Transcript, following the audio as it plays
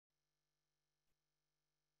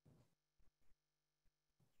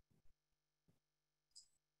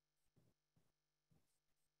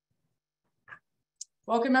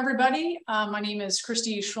Welcome, everybody. My name is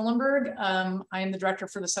Christy Schulenberg. I am the director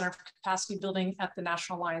for the Center for Capacity Building at the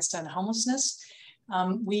National Alliance to End Homelessness.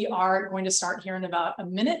 We are going to start here in about a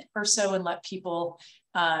minute or so and let people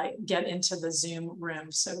get into the Zoom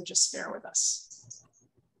room. So just bear with us.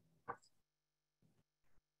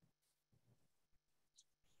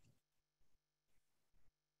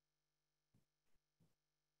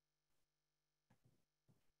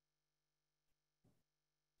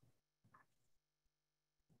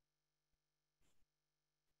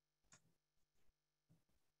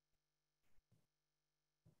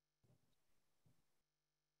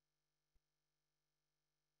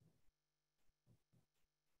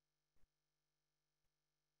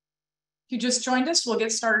 If you just joined us, we'll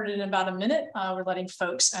get started in about a minute. We're letting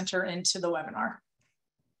folks enter into the webinar.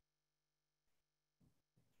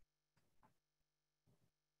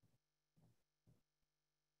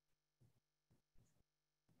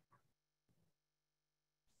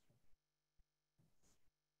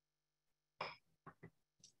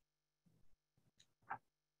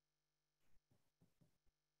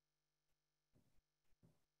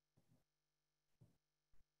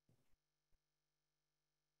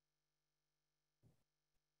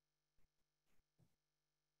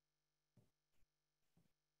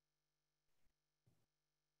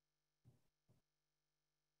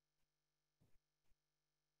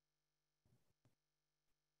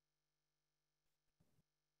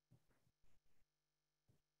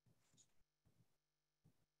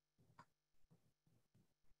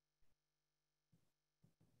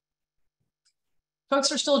 Folks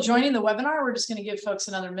are still joining the webinar. We're just going to give folks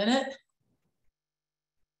another minute.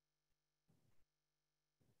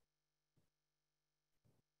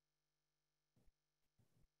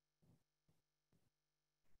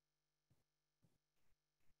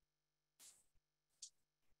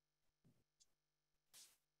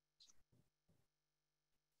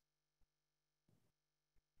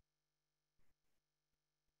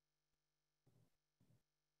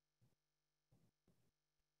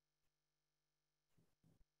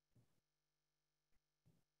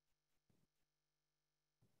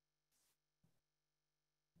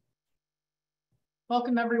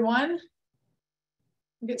 Welcome, everyone.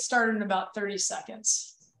 We'll get started in about 30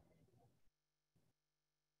 seconds.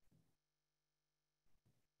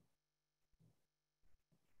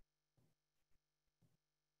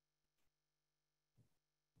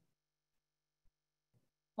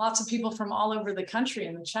 Lots of people from all over the country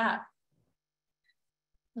in the chat.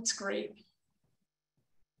 That's great.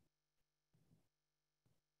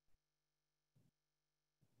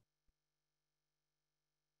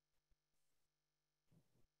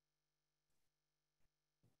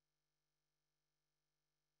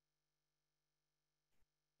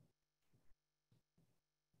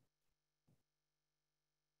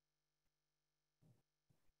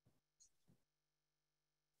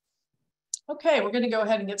 Okay, we're going to go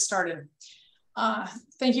ahead and get started.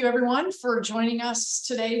 Thank you, everyone, for joining us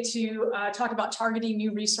today to talk about targeting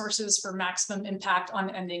new resources for maximum impact on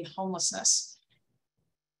ending homelessness.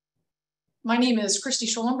 My name is Christy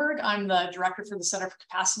Schulenberg. I'm the director for the Center for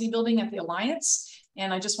Capacity Building at the Alliance,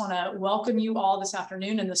 and I just want to welcome you all this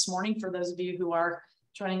afternoon and this morning for those of you who are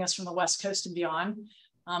joining us from the West Coast and beyond.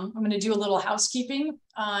 I'm going to do a little housekeeping,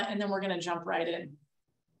 and then we're going to jump right in.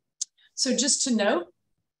 So just to note,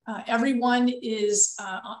 everyone is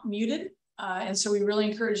muted, and so we really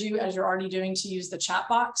encourage you, as you're already doing, to use the chat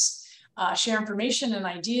box, share information and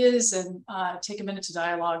ideas, and take a minute to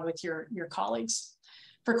dialogue with your colleagues.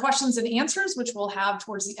 For questions and answers, which we'll have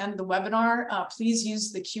towards the end of the webinar, please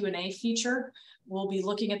use the Q&A feature. We'll be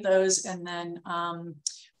looking at those and then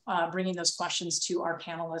bringing those questions to our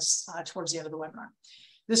panelists towards the end of the webinar.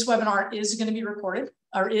 This webinar is going to be recorded,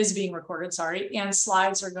 or is being recorded, sorry, and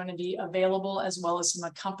slides are going to be available as well as some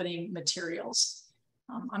accompanying materials.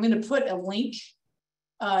 I'm going to put a link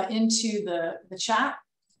into the chat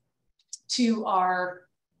to our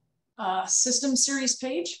system series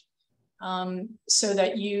page so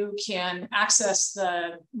that you can access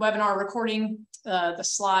the webinar recording, the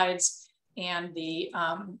slides, and the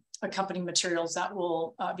accompanying materials that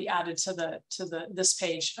will be added to this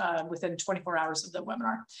page within 24 hours of the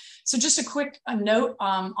webinar. So just a quick note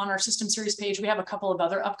on our system series page, we have a couple of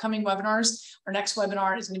other upcoming webinars. Our next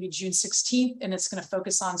webinar is going to be June 16th, and it's going to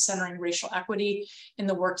focus on centering racial equity in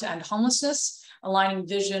the work to end homelessness, aligning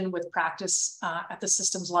vision with practice at the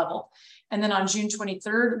systems level. And then on June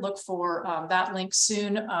 23rd, look for that link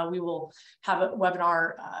soon. We will have a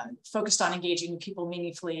webinar focused on engaging people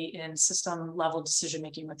meaningfully in system level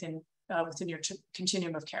decision-making within your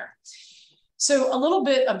continuum of care. So a little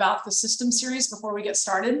bit about the system series before we get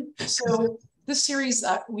started. So This series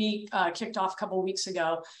that we kicked off a couple of weeks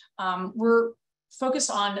ago, we're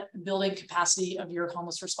focused on building capacity of your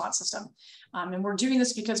homeless response system. And we're doing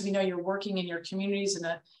this because we know you're working in your communities in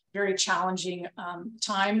a very challenging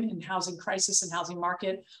time in housing crisis and housing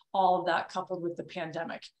market, all of that coupled with the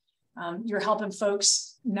pandemic. You're helping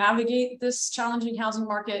folks navigate this challenging housing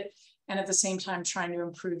market and at the same time trying to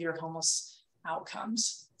improve your homeless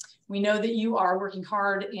outcomes. We know that you are working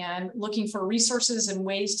hard and looking for resources and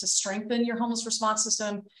ways to strengthen your homeless response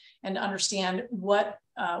system and understand what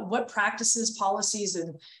practices, policies,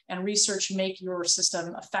 and research make your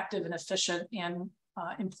system effective and efficient and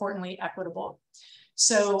importantly, equitable.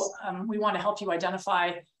 So we want to help you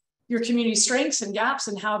identify your community strengths and gaps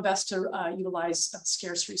and how best to utilize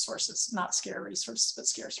scarce resources, not scare resources, but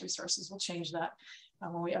scarce resources. We'll change that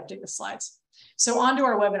when we update the slides. So on to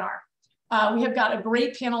our webinar. We have got a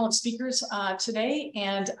great panel of speakers today,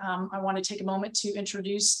 and I want to take a moment to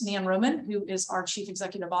introduce Nan Roman, who is our Chief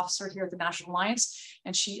Executive Officer here at the National Alliance,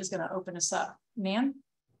 and she is going to open us up. Nan?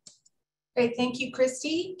 Great, thank you,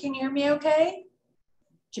 Christy. Can you hear me okay?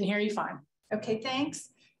 Can hear you fine. Okay, thanks.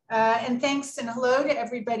 And thanks and hello to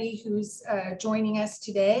everybody who's joining us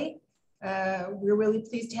today. We're really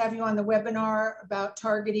pleased to have you on the webinar about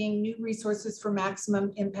targeting new resources for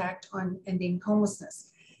maximum impact on ending homelessness.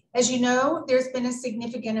 As you know, there's been a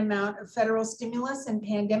significant amount of federal stimulus and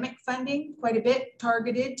pandemic funding, quite a bit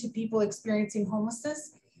targeted to people experiencing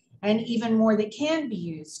homelessness, and even more that can be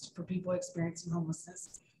used for people experiencing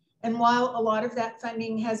homelessness. And while a lot of that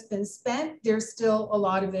funding has been spent, there's still a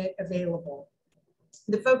lot of it available.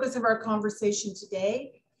 The focus of our conversation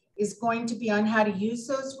today is going to be on how to use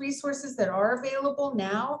those resources that are available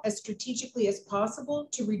now as strategically as possible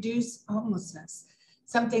to reduce homelessness,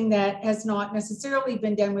 something that has not necessarily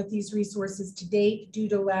been done with these resources to date due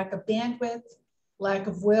to lack of bandwidth, lack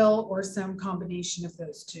of will, or some combination of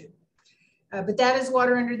those two. But that is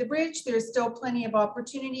water under the bridge. There's still plenty of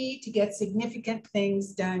opportunity to get significant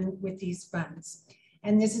things done with these funds.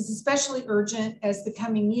 And this is especially urgent as the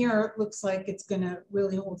coming year looks like it's going to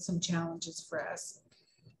really hold some challenges for us.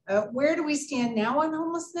 Where do we stand now on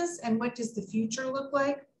homelessness, and what does the future look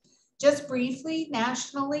like? Just briefly,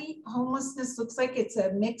 nationally, homelessness looks like it's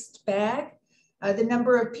a mixed bag. The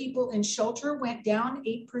number of people in shelter went down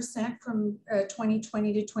 8% from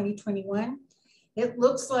 2020 to 2021. It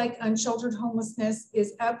looks like unsheltered homelessness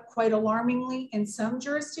is up quite alarmingly in some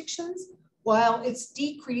jurisdictions, while it's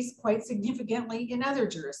decreased quite significantly in other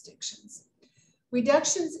jurisdictions.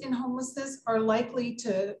 Reductions in homelessness are likely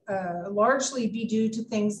to largely be due to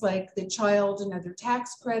things like the child and other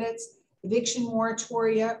tax credits, eviction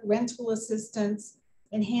moratoria, rental assistance,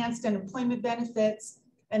 enhanced unemployment benefits,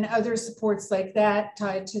 and other supports like that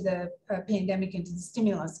tied to the pandemic and to the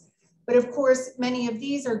stimulus. But of course, many of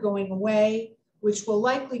these are going away, which will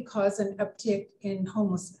likely cause an uptick in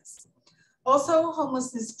homelessness. Also,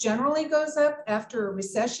 homelessness generally goes up after a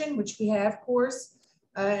recession, which we have, of course,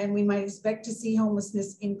 and we might expect to see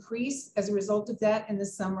homelessness increase as a result of that in the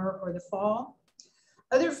summer or the fall.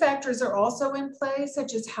 Other factors are also in play,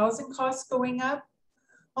 such as housing costs going up,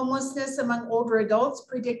 homelessness among older adults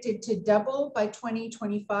predicted to double by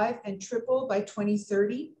 2025 and triple by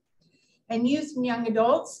 2030, and youth and young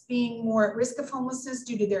adults being more at risk of homelessness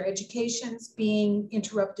due to their educations being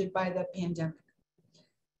interrupted by the pandemic.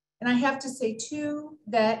 And I have to say too,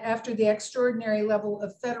 that after the extraordinary level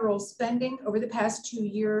of federal spending over the past 2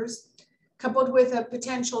 years, coupled with a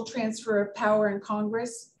potential transfer of power in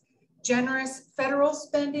Congress, generous federal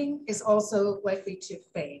spending is also likely to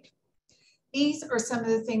fade. These are some of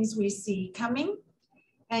the things we see coming,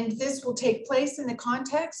 and this will take place in the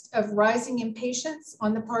context of rising impatience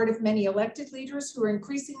on the part of many elected leaders who are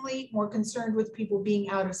increasingly more concerned with people being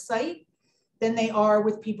out of sight than they are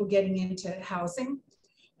with people getting into housing,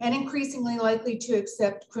 and increasingly likely to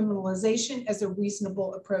accept criminalization as a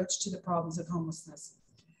reasonable approach to the problems of homelessness.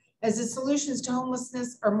 As the solutions to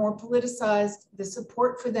homelessness are more politicized, the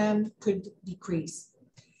support for them could decrease.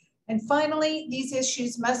 And finally, these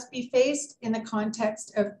issues must be faced in the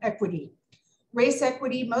context of equity. Race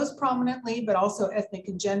equity most prominently, but also ethnic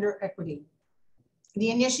and gender equity.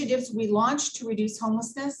 The initiatives we launched to reduce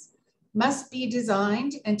homelessness must be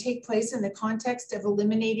designed and take place in the context of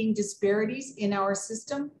eliminating disparities in our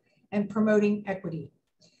system and promoting equity.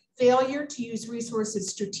 Failure to use resources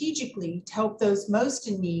strategically to help those most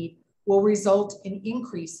in need will result in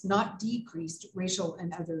increased, not decreased, racial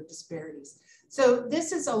and other disparities. So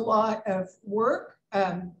this is a lot of work,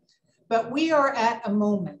 but we are at a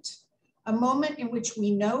moment in which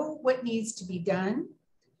we know what needs to be done.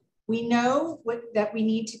 We know that we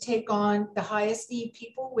need to take on the highest need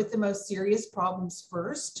people with the most serious problems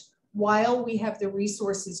first, while we have the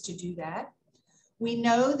resources to do that. We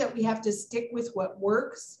know that we have to stick with what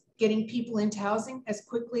works, getting people into housing as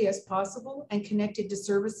quickly as possible and connected to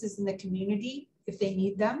services in the community if they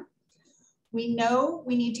need them. We know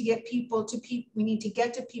we need to get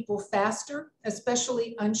to people faster,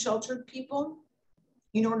 especially unsheltered people,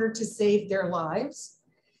 in order to save their lives.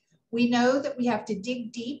 We know that we have to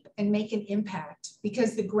dig deep and make an impact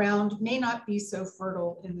because the ground may not be so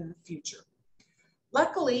fertile in the future.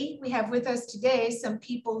 Luckily, we have with us today some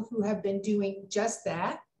people who have been doing just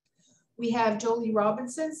that. We have Jolie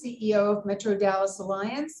Robinson, CEO of Metro Dallas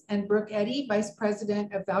Alliance, and Brooke Eddy, Vice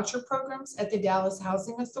President of Voucher Programs at the Dallas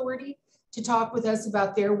Housing Authority, to talk with us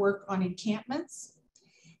about their work on encampments.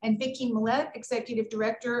 And Vicki Millette, Executive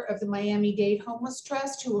Director of the Miami-Dade Homeless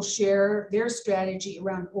Trust, who will share their strategy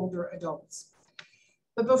around older adults.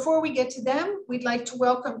 But before we get to them, we'd like to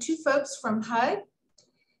welcome two folks from HUD.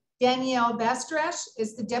 Danielle Bastrash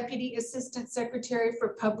is the Deputy Assistant Secretary for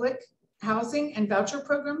Public Housing and Voucher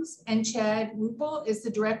Programs, and Chad Ruppel is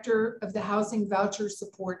the Director of the Housing Voucher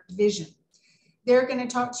Support Division. They're going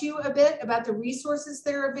to talk to you a bit about the resources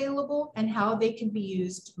that are available and how they can be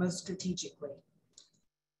used most strategically.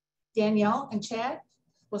 Danielle and Chad,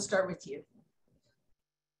 we'll start with you.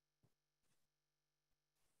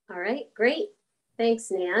 All right, great.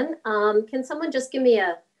 Thanks, Nan. Can someone just give me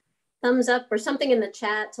a thumbs up or something in the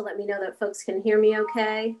chat to let me know that folks can hear me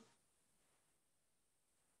okay?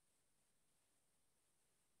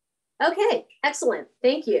 Okay, excellent.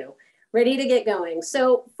 Thank you. Ready to get going.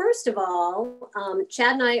 So first of all,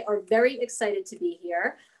 Chad and I are very excited to be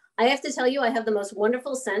here. I have to tell you, I have the most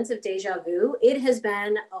wonderful sense of deja vu. It has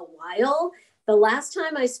been a while. The last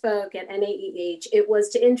time I spoke at NAEH, it was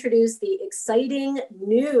to introduce the exciting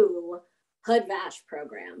new HUD VASH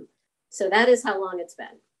program. So that is how long it's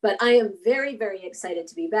been. But I am very, very excited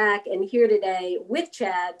to be back and here today with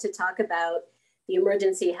Chad to talk about the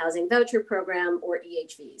Emergency Housing Voucher Program, or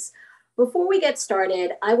EHVs. Before we get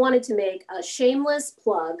started, I wanted to make a shameless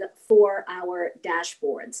plug for our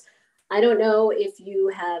dashboards. I don't know if you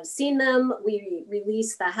have seen them. We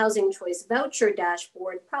released the Housing Choice Voucher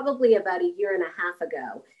dashboard probably about a year and a half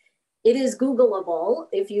ago. It is Googleable.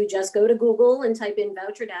 If you just go to Google and type in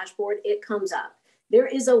voucher dashboard, it comes up. There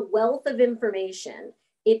is a wealth of information.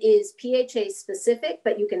 It is PHA specific,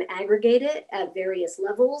 but you can aggregate it at various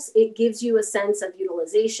levels. It gives you a sense of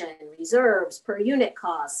utilization, reserves, per unit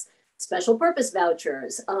costs, special purpose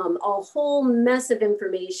vouchers, a whole mess of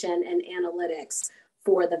information and analytics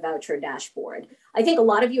for the voucher dashboard. I think a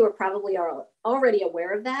lot of you are probably already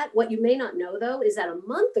aware of that. What you may not know though, is that a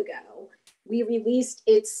month ago, we released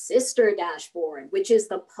its sister dashboard, which is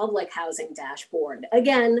the public housing dashboard.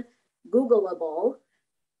 Again, Googleable.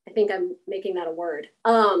 I think I'm making that a word.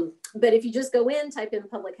 But if you just go in, type in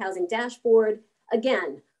public housing dashboard,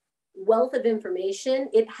 again, wealth of information.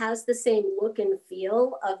 It has the same look and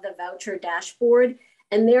feel of the voucher dashboard.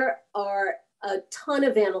 And there are a ton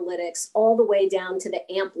of analytics all the way down to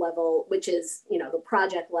the AMP level, which is, you know, the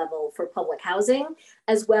project level for public housing,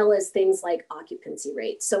 as well as things like occupancy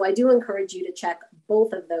rates. So I do encourage you to check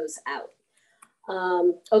both of those out.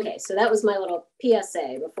 Okay, so that was my little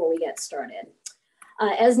PSA before we get started.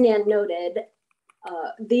 As Nan noted,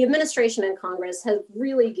 the administration and Congress have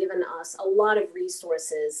really given us a lot of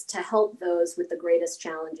resources to help those with the greatest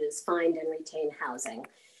challenges find and retain housing.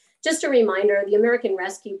 Just a reminder, the American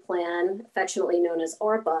Rescue Plan, affectionately known as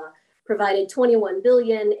ARPA, provided $21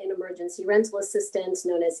 billion in emergency rental assistance,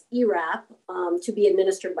 known as ERAP, to be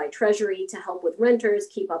administered by Treasury to help with renters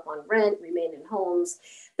keep up on rent, remain in homes.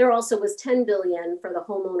 There also was $10 billion for the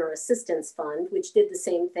Homeowner Assistance Fund, which did the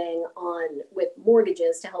same thing with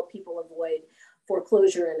mortgages to help people avoid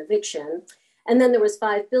foreclosure and eviction. And then there was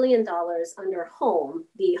 $5 billion under HOME,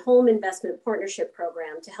 the Home Investment Partnership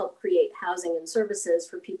Program, to help create housing and services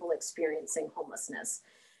for people experiencing homelessness.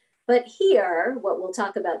 But here, what we'll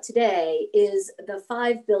talk about today is the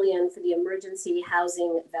 $5 billion for the Emergency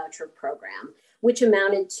Housing Voucher Program, which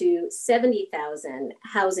amounted to 70,000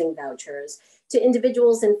 housing vouchers to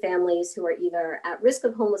individuals and families who are either at risk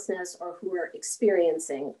of homelessness or who are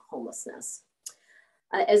experiencing homelessness.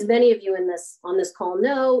 As many of you on this call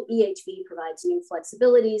know, EHV provides new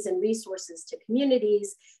flexibilities and resources to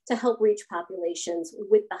communities to help reach populations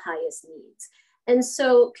with the highest needs. And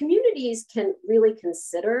so communities can really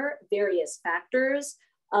consider various factors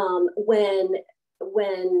when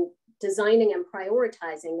designing and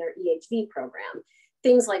prioritizing their EHV program.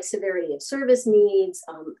 Things like severity of service needs,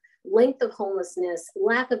 length of homelessness,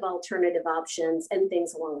 lack of alternative options, and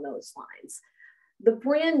things along those lines. The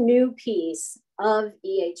brand new piece of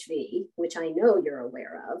EHV, which I know you're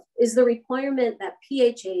aware of, is the requirement that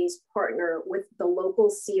PHAs partner with the local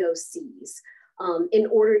COCs in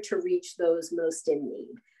order to reach those most in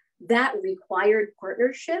need. That required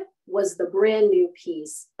partnership was the brand new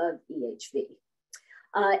piece of EHV.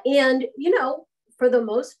 And, you know, for the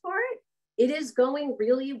most part, it is going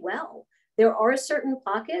really well. There are certain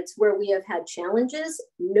pockets where we have had challenges,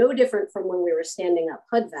 no different from when we were standing up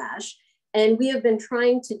HUD-VASH, and we have been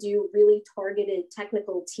trying to do really targeted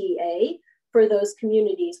technical TA for those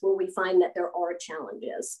communities where we find that there are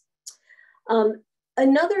challenges.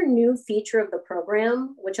 Another new feature of the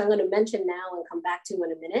program, which I'm going to mention now and come back to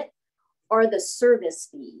in a minute, are the service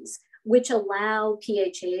fees, which allow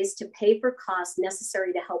PHAs to pay for costs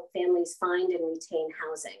necessary to help families find and retain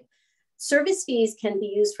housing. Service fees can be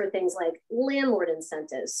used for things like landlord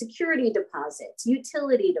incentives, security deposits,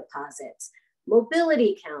 utility deposits,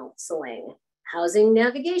 mobility counseling, housing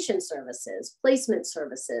navigation services, placement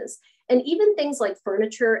services, and even things like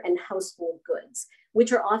furniture and household goods,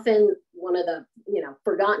 which are often one of the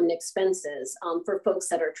forgotten expenses for folks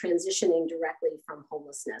that are transitioning directly from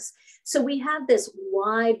homelessness. So we have this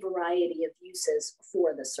wide variety of uses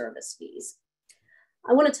for the service fees.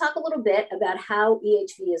 I want to talk a little bit about how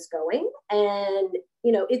EHV is going, and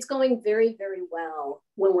it's going very, very well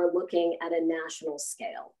when we're looking at a national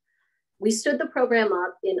scale. We stood the program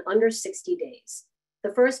up in under 60 days.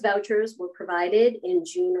 The first vouchers were provided in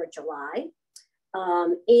June or July.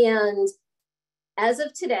 And as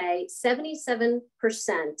of today, 77%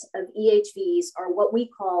 of EHVs are what we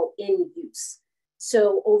call in use.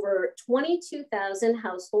 So over 22,000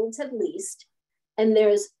 households have leased, and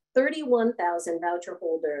there's 31,000 voucher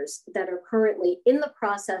holders that are currently in the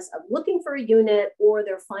process of looking for a unit, or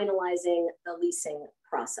they're finalizing the leasing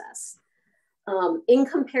process. In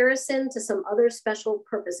comparison to some other special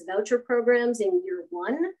purpose voucher programs in year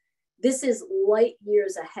one, this is light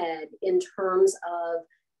years ahead in terms of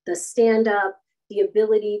the stand-up, the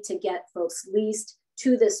ability to get folks leased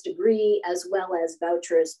to this degree, as well as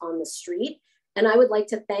vouchers on the street. And I would like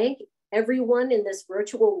to thank everyone in this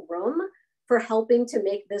virtual room for helping to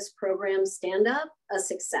make this program stand up a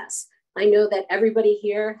success. I know that everybody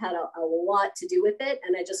here had a lot to do with it,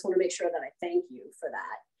 and I just want to make sure that I thank you for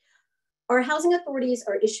that. Our housing authorities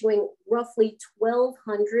are issuing roughly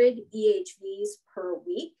 1,200 EHVs per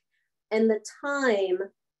week, and the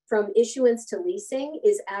time from issuance to leasing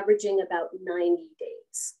is averaging about 90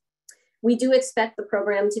 days. We do expect the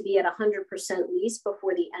program to be at 100% lease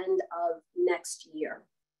before the end of next year.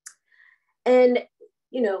 And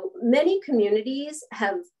many communities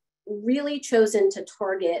have really chosen to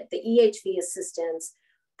target the EHV assistance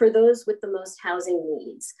for those with the most housing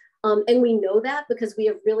needs. And we know that because we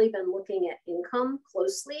have really been looking at income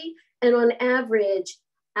closely. And on average,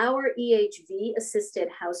 our EHV assisted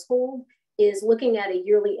household is looking at a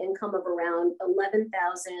yearly income of around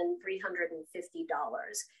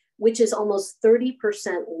 $11,350, which is almost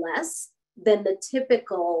 30% less than the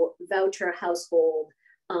typical voucher household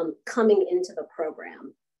coming into the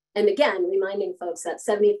program. And again, reminding folks that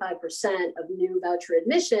 75% of new voucher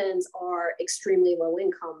admissions are extremely low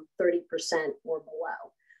income, 30% or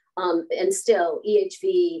below. And still,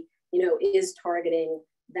 EHV, is targeting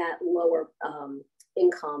that lower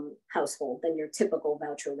income household than your typical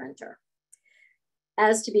voucher renter.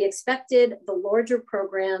 As to be expected, the larger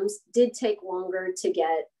programs did take longer to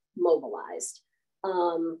get mobilized.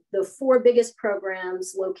 The four biggest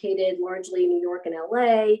programs, located largely in New York and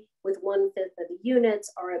LA, with 1/5 of the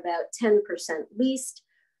units, are about 10% leased.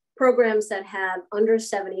 Programs that have under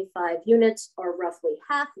 75 units are roughly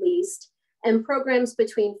half leased, and programs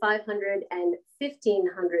between 500 and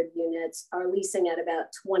 1,500 units are leasing at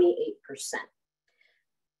about 28%.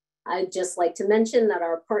 I'd just like to mention that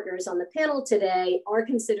our partners on the panel today are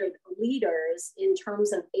considered leaders in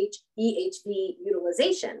terms of EHV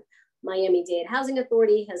utilization. Miami-Dade Housing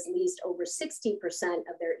Authority has leased over 60%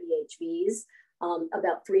 of their EHVs,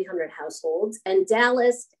 about 300 households, and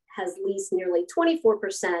Dallas has leased nearly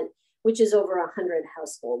 24%, which is over 100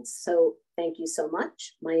 households. So thank you so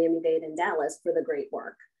much, Miami-Dade and Dallas, for the great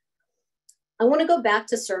work. I want to go back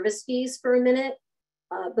to service fees for a minute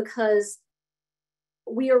because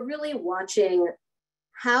we are really watching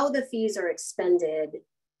how the fees are expended.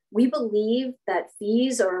 We believe that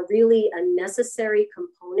fees are really a necessary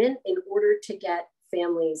component in order to get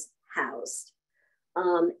families housed.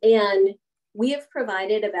 And we have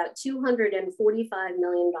provided about $245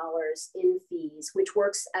 million in fees, which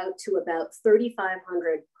works out to about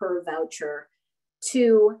 $3,500 per voucher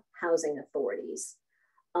to housing authorities.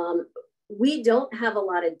 We don't have a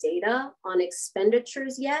lot of data on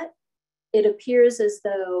expenditures yet. It appears as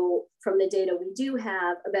though, from the data we do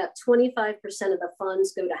have, about 25% of the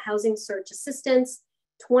funds go to housing search assistance,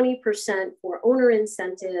 20% for owner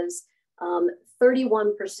incentives,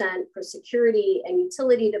 31% for security and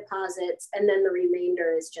utility deposits, and then the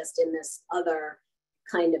remainder is just in this other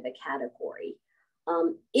kind of a category.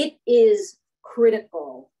 It is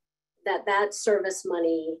critical that that service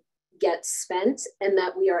money gets spent and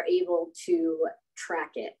that we are able to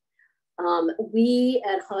track it. We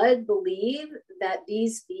at HUD believe that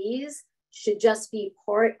these fees should just be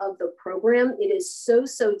part of the program. It is so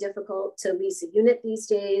difficult to lease a unit these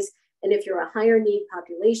days. And if you're a higher need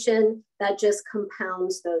population, that just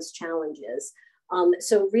compounds those challenges.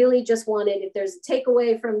 So really just wanted, if there's a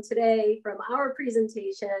takeaway from today, from our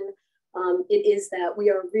presentation, it is that we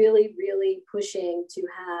are really pushing to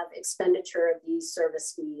have expenditure of these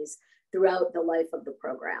service fees throughout the life of the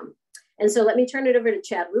program. And so let me turn it over to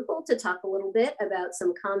Chad Ruppel to talk a little bit about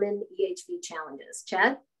some common EHV challenges.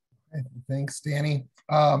 Chad? Thanks, Danny.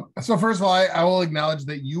 So first of all, I will acknowledge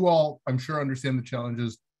that you all, I'm sure, understand the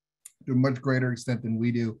challenges to a much greater extent than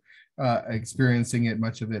we do, experiencing it,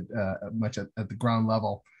 much of it, at the ground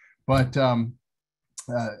level. But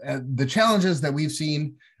the challenges that we've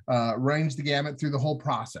seen range the gamut through the whole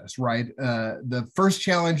process, right? The first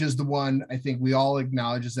challenge is the one I think we all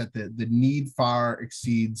acknowledge, is that the need far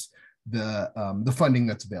exceeds the funding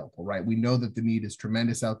that's available, right? We know that the need is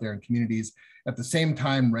tremendous out there in communities. At the same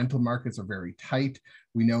time, rental markets are very tight.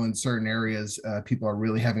 We know in certain areas, people are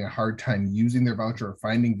really having a hard time using their voucher or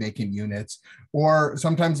finding vacant units, or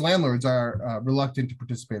sometimes landlords are reluctant to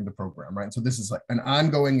participate in the program, right? So this is like an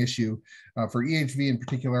ongoing issue for EHV in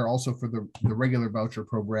particular, also for the regular voucher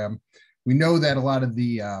program. We know that a lot of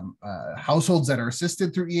the households that are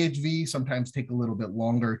assisted through EHV sometimes take a little bit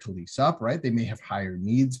longer to lease up, right? They may have higher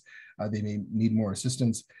needs. They may need more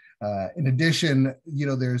assistance. In addition,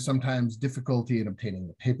 there's sometimes difficulty in obtaining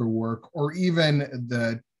the paperwork or even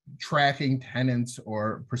the tracking tenants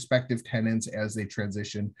or prospective tenants as they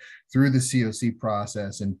transition through the COC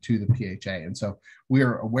process and to the PHA. And so we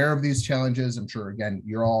are aware of these challenges. I'm sure, again,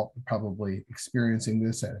 you're all probably experiencing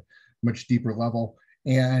this at a much deeper level.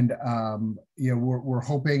 And we're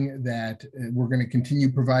hoping that we're going to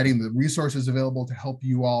continue providing the resources available to help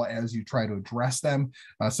you all as you try to address them.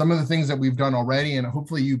 Some of the things that we've done already, and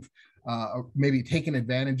hopefully you've maybe taken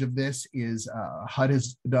advantage of this, is HUD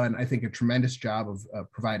has done, I think, a tremendous job of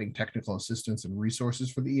providing technical assistance and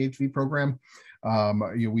resources for the EHV program.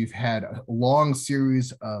 We've had a long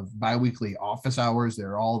series of biweekly office hours.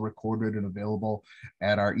 They're all recorded and available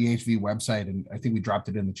at our EHV website. And I think we dropped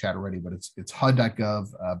it in the chat already, but it's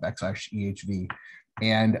hud.gov/EHV.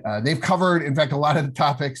 And they've covered, in fact, a lot of the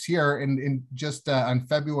topics here. And just on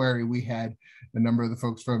February, we had a number of the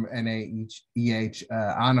folks from NAEH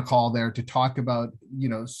on a call there to talk about,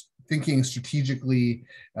 thinking strategically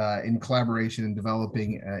in collaboration and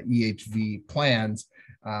developing EHV plans.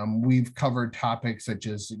 We've covered topics such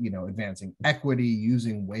as, advancing equity,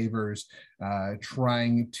 using waivers,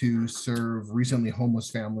 trying to serve recently homeless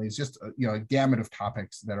families, just, a gamut of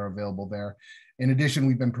topics that are available there. In addition,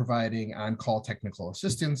 we've been providing on-call technical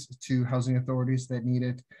assistance to housing authorities that need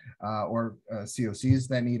it, or COCs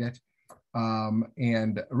that need it.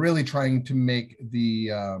 And really trying to make the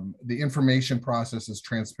information process as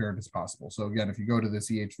transparent as possible. So again, if you go to the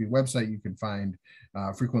EHV website, you can find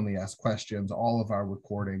frequently asked questions, all of our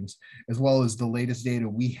recordings, as well as the latest data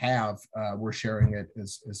we have. We're sharing it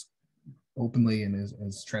as openly and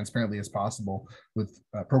as transparently as possible with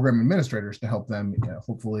program administrators to help them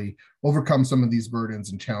hopefully overcome some of these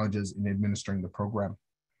burdens and challenges in administering the program.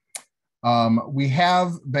 We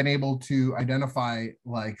have been able to identify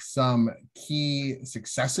some key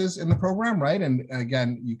successes in the program, right? And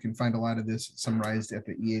again, you can find a lot of this summarized at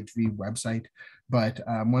the EHV website. But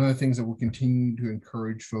one of the things that we'll continue to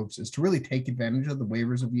encourage folks is to really take advantage of the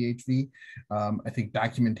waivers of EHV. I think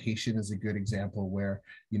documentation is a good example where,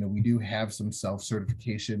 we do have some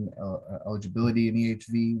self-certification eligibility in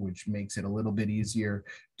EHV, which makes it a little bit easier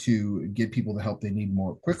to get people the help they need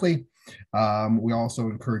more quickly. We're also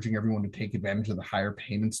encouraging everyone to take advantage of the higher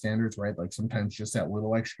payment standards, right? Like sometimes just that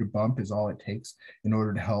little extra bump is all it takes in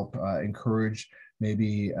order to help encourage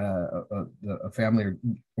maybe a family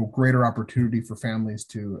or greater opportunity for families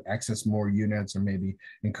to access more units, or maybe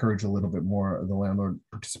encourage a little bit more of the landlord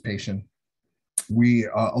participation. We,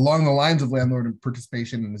 along the lines of landlord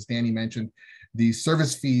participation, and as Danny mentioned, the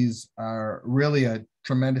service fees are really a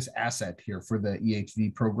tremendous asset here for the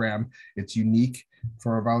EHV program. It's unique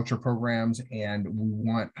for our voucher programs, and we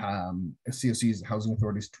want COCs, housing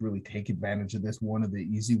authorities, to really take advantage of this. One of the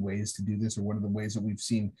easy ways to do this, or one of the ways that we've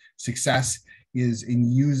seen success, is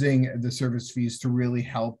in using the service fees to really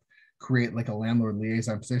help create like a landlord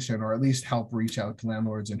liaison position, or at least help reach out to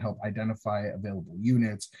landlords and help identify available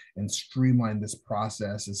units and streamline this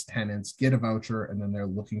process as tenants get a voucher and then they're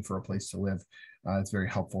looking for a place to live. It's very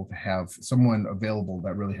helpful to have someone available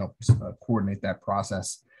that really helps coordinate that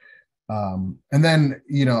process. And then,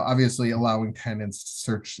 obviously allowing tenants to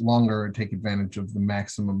search longer and take advantage of the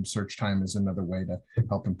maximum search time is another way to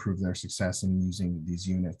help improve their success in using these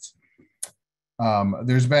units.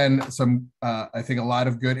 There's been some, I think, a lot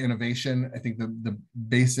of good innovation. I think the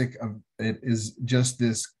basic of it is just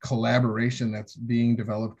this collaboration that's being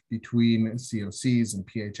developed between COCs and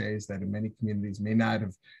PHAs that in many communities may not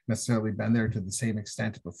have necessarily been there to the same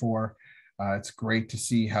extent before. It's great to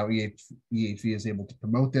see how EHV is able to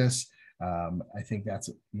promote this. I think that's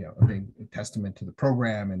a big testament to the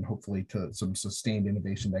program and hopefully to some sustained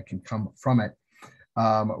innovation that can come from it.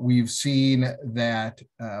 We've seen that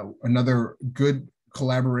another good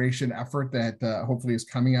collaboration effort that hopefully is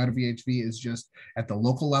coming out of EHV is just at the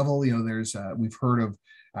local level. We've heard of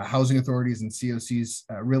housing authorities and COCs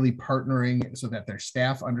really partnering so that their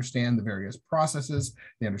staff understand the various processes,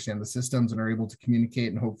 they understand the systems and are able to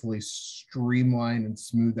communicate and hopefully streamline and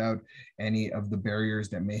smooth out any of the barriers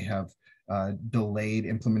that may have delayed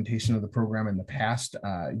implementation of the program in the past.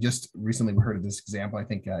 Just recently we heard of this example. I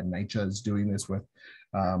think NYCHA is doing this with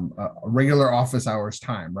a regular office hours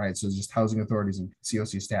time, right? So just housing authorities and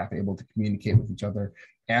COC staff able to communicate with each other,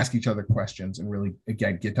 ask each other questions, and really,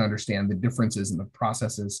 again, get to understand the differences in the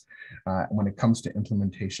processes when it comes to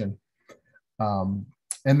implementation. And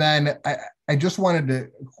then I just wanted to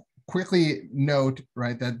quickly note,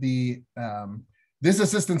 right, that this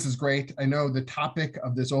assistance is great. I know the topic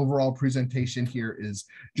of this overall presentation here is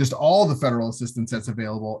just all the federal assistance that's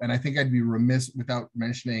available. And I think I'd be remiss without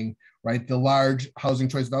mentioning, right, the large housing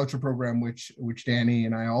choice voucher program, which Danny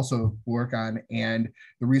and I also work on, and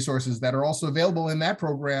the resources that are also available in that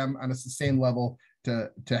program on a sustained level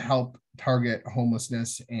to help target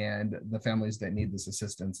homelessness and the families that need this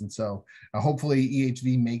assistance. And so hopefully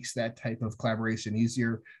EHV makes that type of collaboration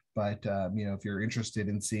easier. But if you're interested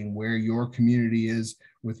in seeing where your community is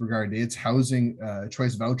with regard to its housing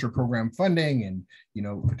choice voucher program funding and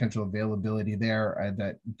potential availability there,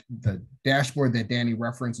 that the dashboard that Danny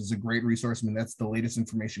referenced is a great resource. I mean, that's the latest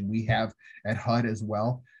information we have at HUD as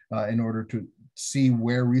well in order to see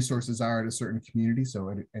where resources are at a certain community. So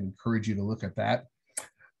I'd encourage you to look at that.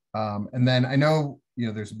 And then I know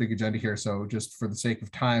there's a big agenda here, so just for the sake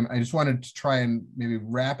of time, I just wanted to try and maybe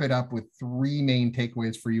wrap it up with three main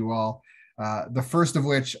takeaways for you all. The first of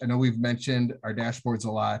which, I know we've mentioned our dashboards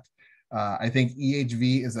a lot. I think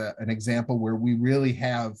EHV is an example where we really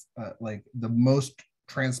have like the most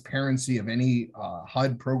transparency of any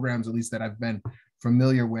HUD programs, at least that I've been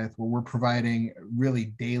familiar with, where we're providing really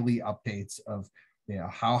daily updates of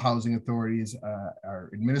how housing authorities are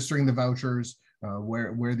administering the vouchers,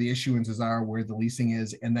 where the issuances are, where the leasing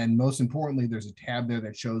is. And then most importantly, there's a tab there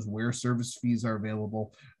that shows where service fees are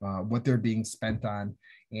available, what they're being spent on.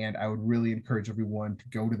 And I would really encourage everyone to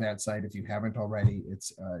go to that site if you haven't already.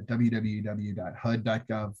 It's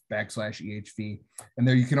www.hud.gov/EHV. And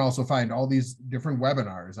there you can also find all these different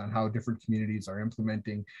webinars on how different communities are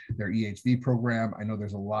implementing their EHV program. I know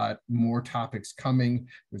there's a lot more topics coming.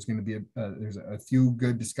 There's going to be there's a few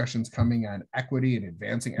good discussions coming on equity and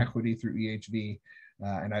advancing equity through EHV.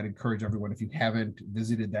 And I'd encourage everyone, if you haven't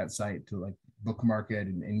visited that site, to bookmark it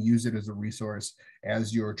and use it as a resource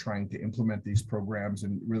as you're trying to implement these programs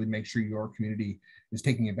and really make sure your community is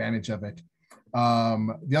taking advantage of it.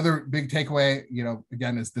 The other big takeaway,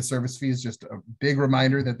 again, is the service fees. Just a big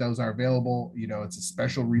reminder that those are available. It's a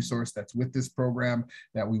special resource that's with this program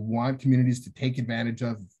that we want communities to take advantage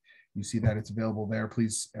of. You see that it's available there.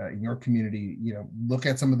 Please, in your community, look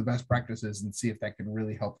at some of the best practices and see if that can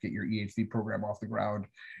really help get your EHV program off the ground.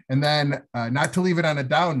 And then not to leave it on a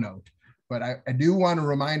down note, but I do want to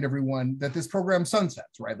remind everyone that this program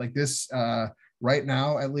sunsets, right? Like this, right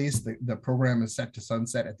now, at least, the program is set to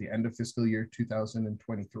sunset at the end of fiscal year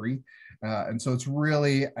 2023. And so it's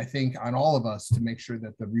really, I think, on all of us to make sure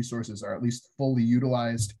that the resources are at least fully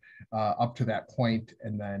utilized up to that point.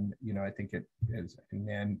 And then, I think it is, I think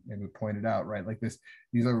Nan maybe pointed out, right? Like these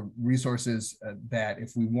are resources that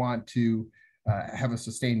if we want to have a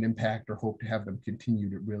sustained impact or hope to have them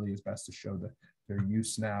continued, it really is best to show their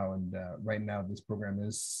use now. And right now, this program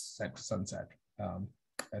is set to sunset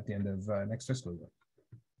at the end of next fiscal year.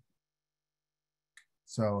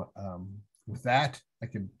 So with that, I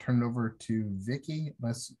can turn it over to Vicki,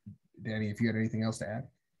 unless, Danny, if you had anything else to add.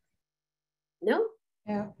 No.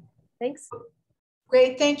 Yeah. Thanks.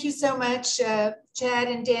 Great. Thank you so much, Chad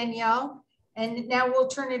and Danielle. And now we'll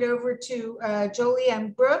turn it over to Jolie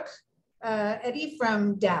and Brooke Eddie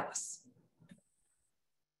from Dallas.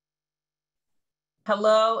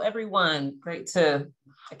 Hello, everyone.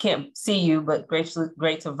 I can't see you, but great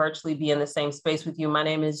to virtually be in the same space with you. My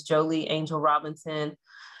name is Jolie Angel Robinson,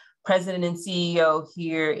 President and CEO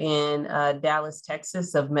here in Dallas,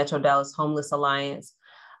 Texas of Metro Dallas Homeless Alliance.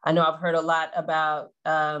 I know I've heard a lot about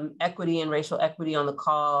equity and racial equity on the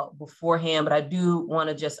call beforehand, but I do want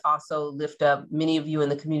to just also lift up many of you in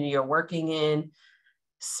the community are working in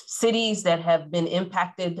cities that have been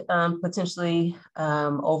impacted potentially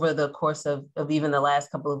over the course of even the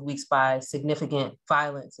last couple of weeks by significant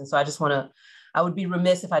violence. And so I would be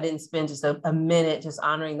remiss if I didn't spend just a minute just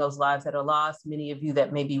honoring those lives that are lost, many of you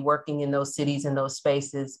that may be working in those cities, in those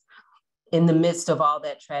spaces, in the midst of all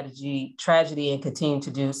that tragedy and continue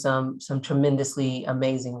to do some tremendously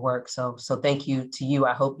amazing work. So thank you to you.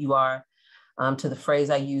 I hope you are, to the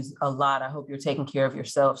phrase I use a lot, I hope you're taking care of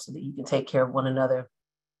yourself so that you can take care of one another.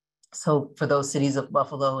 So for those cities of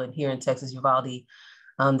Buffalo and here in Texas, Uvalde,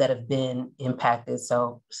 that have been impacted.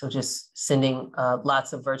 So just sending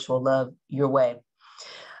lots of virtual love your way.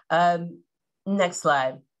 Next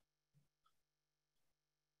slide.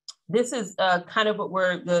 This is kind of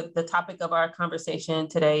what the topic of our conversation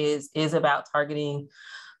today is about targeting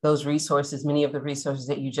those resources, many of the resources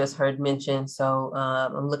that you just heard mentioned. So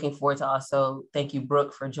I'm looking forward to also thank you,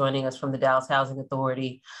 Brooke, for joining us from the Dallas Housing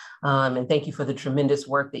Authority. And thank you for the tremendous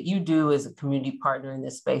work that you do as a community partner in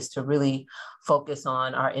this space to really focus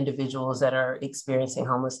on our individuals that are experiencing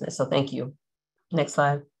homelessness. So thank you. Next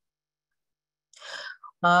slide.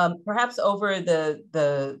 Perhaps over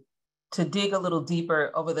to dig a little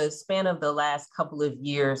deeper, over the span of the last couple of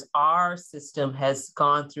years, our system has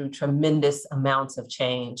gone through tremendous amounts of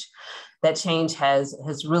change. That change has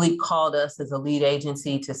really called us as a lead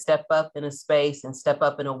agency to step up in a space and step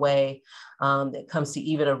up in a way that comes to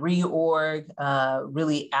even a reorg,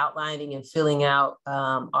 really outlining and filling out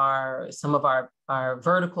some of our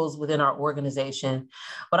verticals within our organization,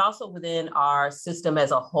 but also within our system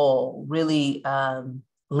as a whole, really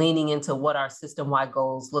leaning into what our system-wide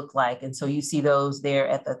goals look like. And so you see those there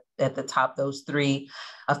at the top, those three: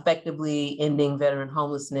 effectively ending veteran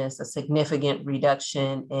homelessness, a significant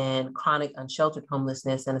reduction in chronic unsheltered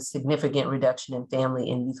homelessness, and a significant reduction in family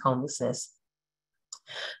and youth homelessness.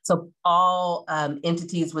 So all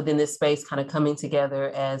entities within this space kind of coming together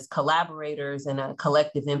as collaborators and a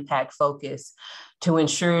collective impact focus to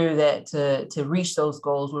ensure that to reach those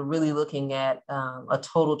goals, we're really looking at a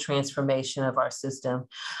total transformation of our system,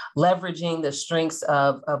 leveraging the strengths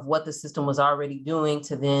of what the system was already doing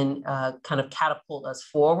to then kind of catapult us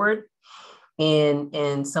forward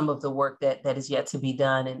in some of the work that is yet to be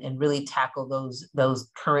done and really tackle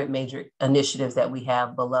those current major initiatives that we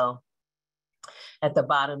have below. At the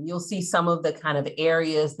bottom, you'll see some of the kind of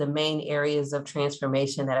areas, the main areas of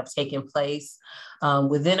transformation that have taken place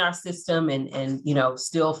within our system and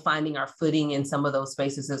still finding our footing in some of those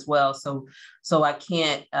spaces as well. So I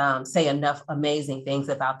can't say enough amazing things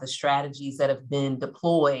about the strategies that have been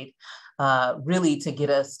deployed really to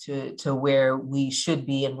get us to where we should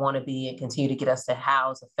be and want to be and continue to get us to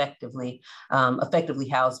house effectively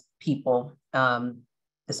house people,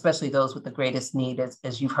 especially those with the greatest need,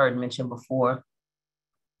 as you've heard mentioned before.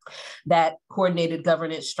 That coordinated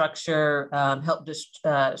governance structure helped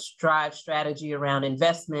us drive strategy around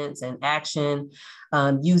investments and action,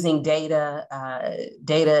 using data.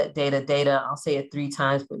 I'll say it 3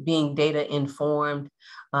 times, but being data informed,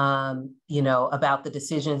 about the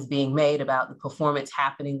decisions being made, about the performance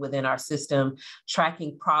happening within our system,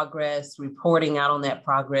 tracking progress, reporting out on that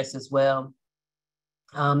progress as well.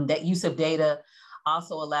 That use of data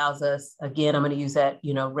also allows us, again, I'm going to use that,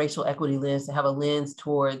 racial equity lens, to have a lens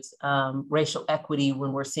towards racial equity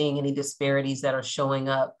when we're seeing any disparities that are showing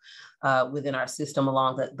up within our system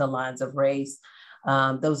along the lines of race.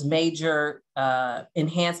 Those major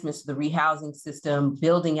enhancements to the rehousing system,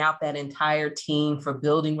 building out that entire team for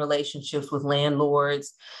building relationships with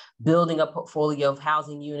landlords, building a portfolio of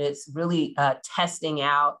housing units, really testing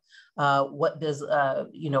out what does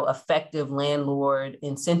effective landlord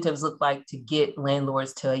incentives look like to get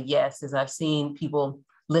landlords to a yes. As I've seen people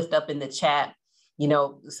lift up in the chat,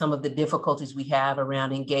 some of the difficulties we have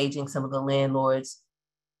around engaging some of the landlords,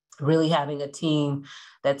 really having a team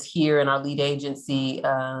that's here in our lead agency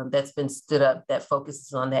that's been stood up that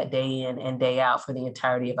focuses on that day in and day out for the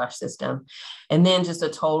entirety of our system. And then just a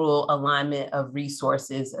total alignment of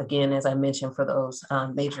resources, again, as I mentioned, for those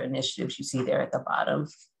major initiatives you see there at the bottom.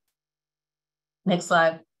 Next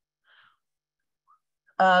slide.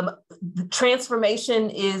 The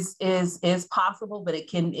transformation is possible, but it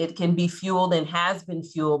can be fueled and has been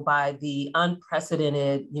fueled by the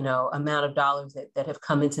unprecedented, amount of dollars that have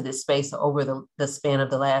come into this space over the span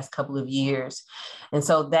of the last couple of years. And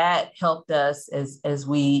so that helped us as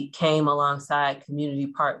we came alongside community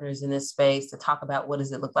partners in this space to talk about what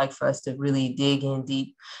does it look like for us to really dig in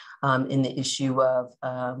deep in the issue of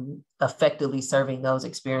effectively serving those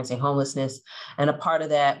experiencing homelessness. And a part of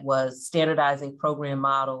that was standardizing program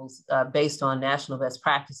models based on national best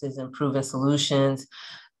practices and proven solutions,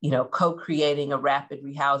 co-creating a rapid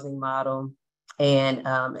rehousing model. And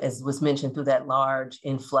as was mentioned, through that large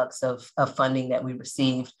influx of funding that we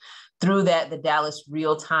received. Through that, the Dallas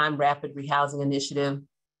Real-Time Rapid Rehousing Initiative.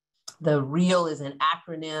 The REAL is an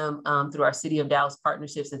acronym through our City of Dallas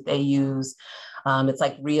partnerships that they use. It's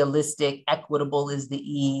like realistic, equitable is the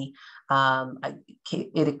E.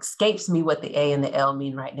 It escapes me what the A and the L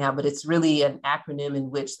mean right now, but it's really an acronym in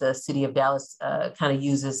which the City of Dallas kind of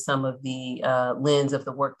uses some of the lens of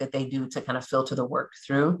the work that they do to kind of filter the work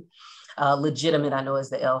through. Legitimate, I know, is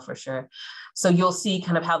the L for sure. So you'll see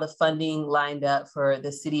kind of how the funding lined up for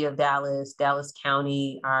the City of Dallas, Dallas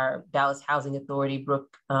County, our Dallas Housing Authority.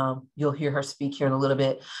 Brooke, you'll hear her speak here in a little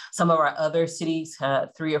bit. Some of our other cities,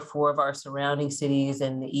 3 or 4 of our surrounding cities,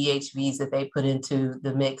 and the EHVs that they put into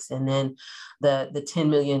the mix. And then the 10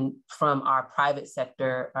 million from our private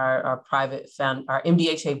sector, our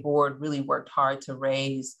MDHA board really worked hard to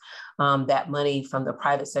raise that money from the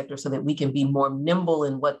private sector so that we can be more nimble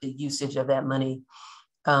in what the usage of that money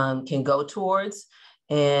can go towards,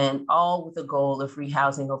 and all with the goal of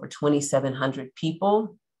rehousing over 2,700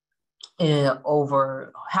 people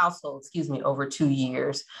over 2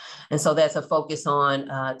 years. And so that's a focus on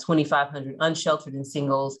 2,500 unsheltered and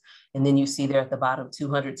singles. And then you see there at the bottom,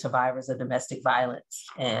 200 survivors of domestic violence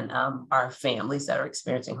and our families that are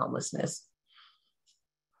experiencing homelessness.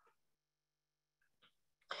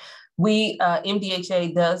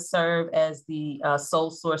 MDHA does serve as the sole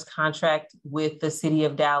source contract with the City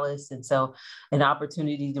of Dallas. And so an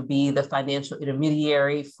opportunity to be the financial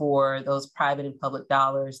intermediary for those private and public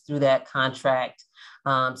dollars through that contract.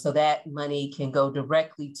 So that money can go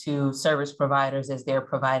directly to service providers as they're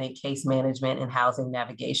providing case management and housing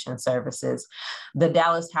navigation services. The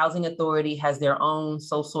Dallas Housing Authority has their own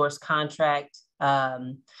sole source contract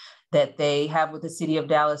that they have with the City of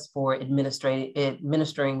Dallas for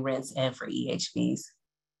administering rents and for EHVs.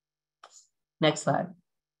 Next slide.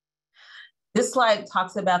 This slide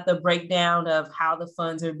talks about the breakdown of how the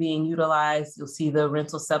funds are being utilized. You'll see the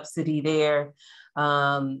rental subsidy there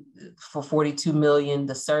for 42 million,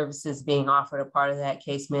 the services being offered a part of that,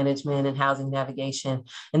 case management and housing navigation.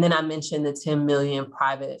 And then I mentioned the 10 million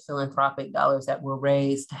private philanthropic dollars that were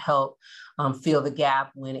raised to help fill the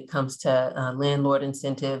gap when it comes to landlord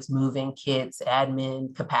incentives, moving kits,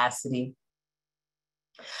 admin capacity.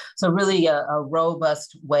 So really a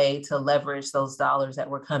robust way to leverage those dollars that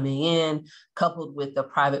were coming in, coupled with the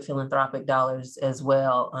private philanthropic dollars as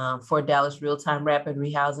well for Dallas Real-Time Rapid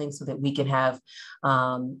Rehousing, so that we can have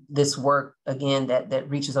this work, again, that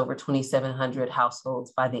reaches over 2,700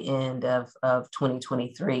 households by the end of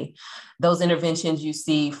 2023. Those interventions you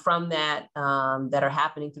see from that that are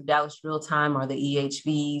happening through Dallas Real-Time are the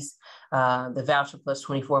EHVs, the voucher plus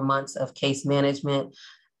 24 months of case management,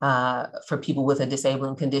 for people with a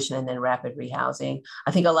disabling condition, and then rapid rehousing.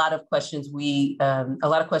 I think a lot of questions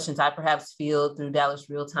I perhaps field through Dallas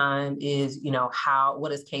Real-Time is, what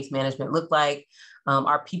does case management look like?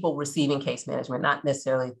 Are people receiving case management? Not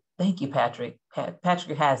necessarily. Thank you, Patrick.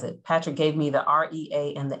 Patrick has it. Patrick gave me the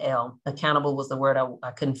REA and the L. Accountable was the word I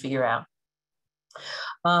couldn't figure out.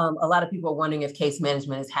 A lot of people are wondering if case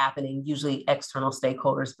management is happening, usually external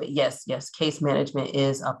stakeholders, but yes, case management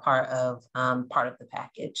is a part of the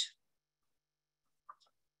package.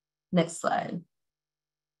 Next slide.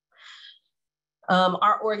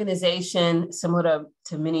 Our organization, similar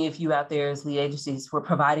to many of you out there as lead agencies, we're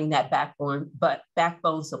providing that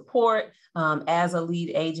backbone support as a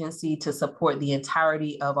lead agency to support the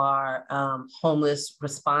entirety of our homeless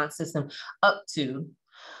response system up to,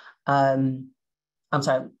 I'm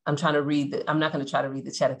sorry, I'm trying to read I'm not going to try to read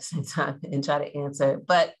the chat at the same time and try to answer,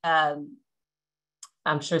 but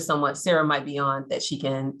I'm sure Sarah might be on, that she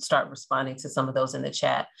can start responding to some of those in the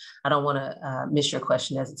chat. I don't want to miss your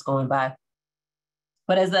question as it's going by.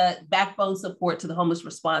 But as a backbone support to the homeless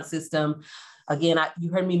response system, again,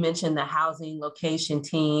 you heard me mention the housing location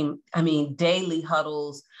team. I mean, daily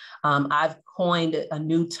huddles. I've coined a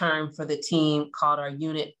new term for the team called our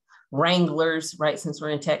unit wranglers, right? Since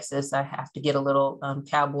we're in Texas, I have to get a little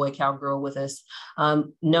cowboy, cowgirl with us,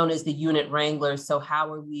 known as the unit wranglers. So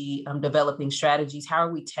how are we developing strategies? How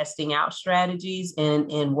are we testing out strategies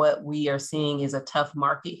in what we are seeing is a tough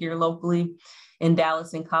market here locally in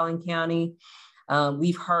Dallas and Collin County?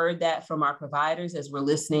 We've heard that from our providers as we're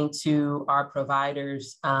listening to our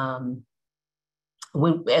providers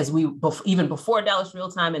even before Dallas Real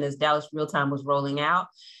Time and as Dallas Real Time was rolling out,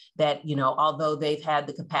 that, although they've had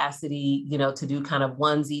the capacity, to do kind of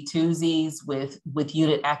onesie twosies with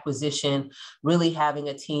unit acquisition, really having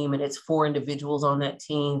a team, and it's 4 individuals on that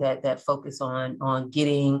team that focus on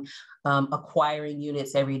getting, acquiring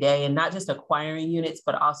units every day, and not just acquiring units,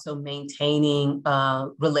 but also maintaining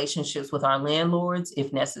relationships with our landlords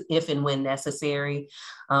if and when necessary,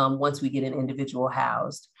 once we get an individual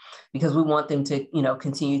housed, because we want them to,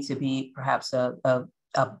 continue to be perhaps a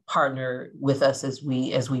partner with us as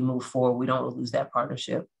we move forward. We don't lose that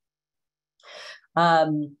partnership.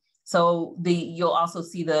 So you'll also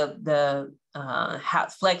see the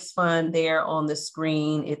Flex Fund there on the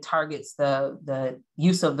screen. It targets the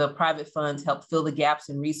use of the private funds, help fill the gaps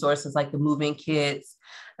in resources like the move-in kits,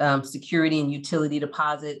 security and utility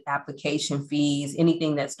deposit, application fees,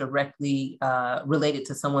 anything that's directly related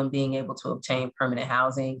to someone being able to obtain permanent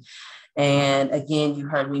housing. And again, you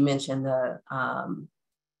heard me mention the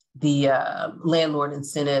landlord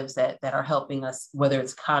incentives that are helping us, whether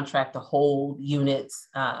it's contract to hold units.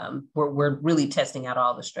 We're really testing out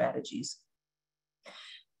all the strategies.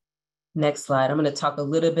 Next slide. I'm going to talk a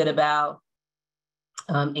little bit about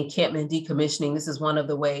encampment decommissioning. This is one of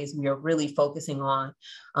the ways we are really focusing on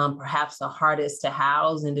perhaps the hardest to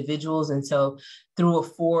house individuals. And so through a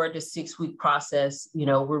 4 to 6 week process,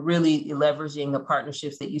 we're really leveraging the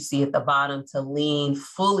partnerships that you see at the bottom to lean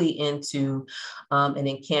fully into an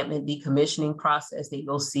encampment decommissioning process that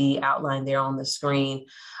you'll see outlined there on the screen.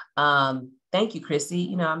 Thank you,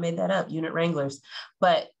 Chrissy. I made that up, unit wranglers.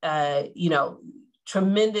 But,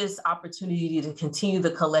 tremendous opportunity to continue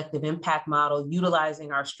the collective impact model,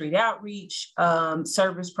 utilizing our street outreach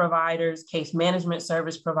service providers, case management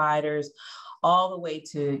service providers, all the way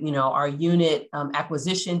to, our unit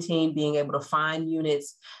acquisition team being able to find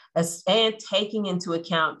units and taking into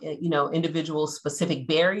account, individual specific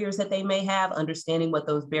barriers that they may have, understanding what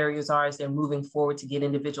those barriers are as they're moving forward to get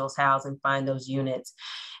individuals housed and find those units.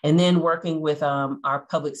 And then working with our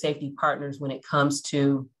public safety partners when it comes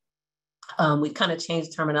to we kind of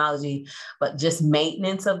changed terminology, but just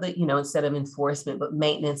maintenance of the, instead of enforcement, but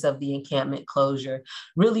maintenance of the encampment closure,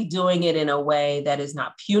 really doing it in a way that is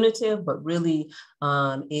not punitive, but really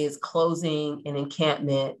is closing an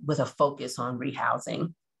encampment with a focus on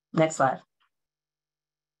rehousing. Next slide.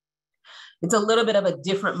 It's a little bit of a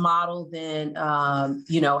different model than,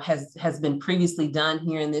 has been previously done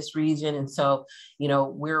here in this region. And so,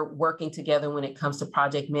 we're working together when it comes to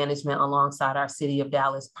project management alongside our City of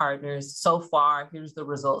Dallas partners. So far, here's the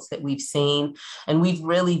results that we've seen. And we've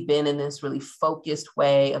really been in this really focused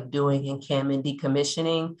way of doing encampment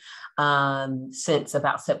decommissioning since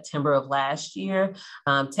about September of last year,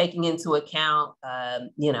 taking into account,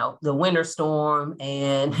 the winter storm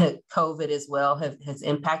and COVID as well has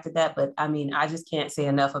impacted that. But I just can't say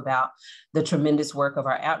enough about the tremendous work of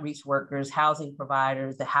our outreach workers, housing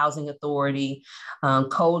providers, the housing authority,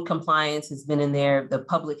 code compliance has been in there, the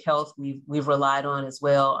public health we've relied on as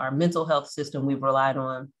well, our mental health system we've relied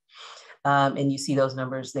on. And you see those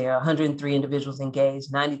numbers there, 103 individuals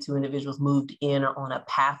engaged, 92 individuals moved in or on a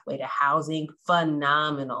pathway to housing.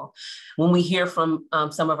 Phenomenal. When we hear from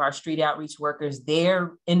some of our street outreach workers,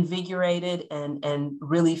 they're invigorated and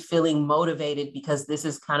really feeling motivated because this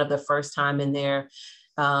is kind of the first time in their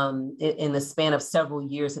in the span of several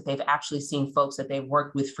years that they've actually seen folks that they've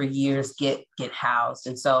worked with for years get housed.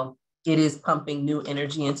 And so it is pumping new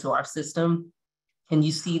energy into our system. And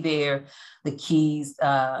you see there the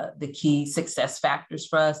key success factors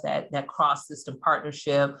for us, that cross-system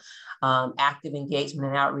partnership, active engagement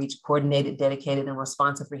and outreach, coordinated, dedicated, and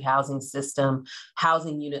responsive rehousing system,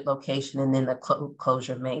 housing unit location, and then the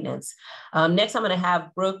closure maintenance. Next, I'm going to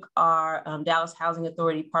have Brooke, our Dallas Housing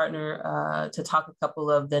Authority partner, to talk a couple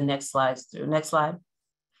of the next slides through. Next slide.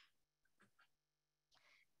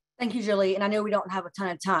 Thank you, Julie. And I know we don't have a ton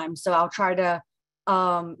of time, so I'll try to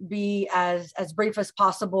be as brief as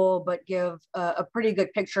possible, but give a pretty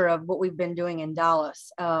good picture of what we've been doing in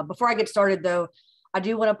Dallas. Before I get started though, I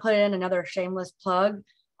do want to put in another shameless plug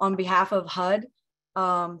on behalf of HUD.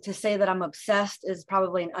 To say that I'm obsessed is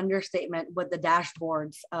probably an understatement with the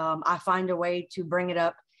dashboards. I find a way to bring it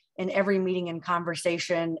up in every meeting and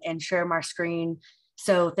conversation and share my screen.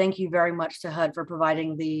 So thank you very much to HUD for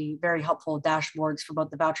providing the very helpful dashboards for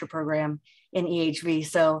both the voucher program and EHV.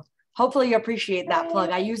 So hopefully you appreciate that plug.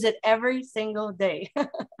 I use it every single day.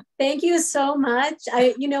 Thank you so much. We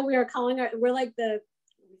are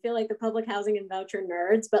we feel like the public housing and voucher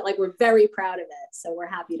nerds, but like we're very proud of it. So we're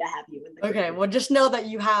happy to have you in the Okay, well, just know that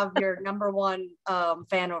you have your #1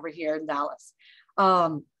 fan over here in Dallas.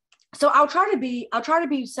 So I'll try to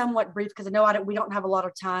be somewhat brief because I know we don't have a lot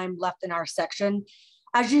of time left in our section.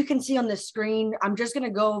 As you can see on the screen, I'm just going to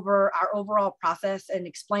go over our overall process and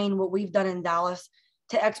explain what we've done in Dallas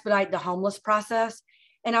to expedite the homeless process.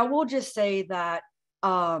 And I will just say that,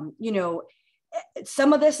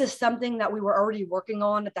 some of this is something that we were already working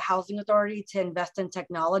on at the Housing Authority to invest in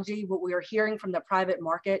technology. What we are hearing from the private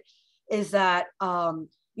market is that,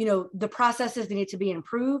 the processes need to be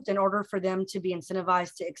improved in order for them to be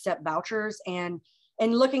incentivized to accept vouchers. And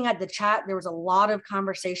looking at the chat, there was a lot of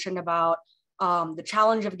conversation about the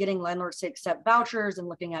challenge of getting landlords to accept vouchers and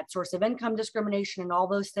looking at source of income discrimination and all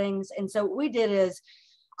those things. And so what we did is,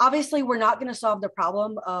 obviously, we're not going to solve the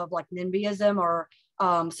problem of like NIMBYism or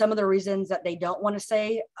some of the reasons that they don't want to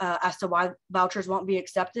say as to why vouchers won't be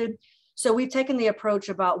accepted. So we've taken the approach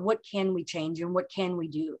about what can we change and what can we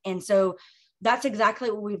do. And so that's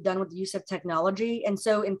exactly what we've done with the use of technology. And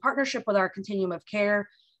so in partnership with our continuum of care,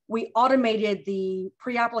 we automated the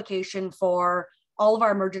pre-application for all of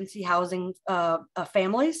our emergency housing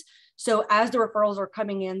families. So as the referrals are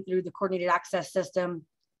coming in through the coordinated access system,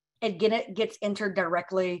 it gets entered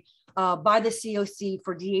directly by the COC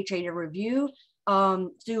for DHA to review,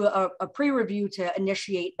 do a pre-review to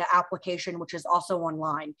initiate the application, which is also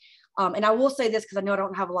online. And I will say this because I know I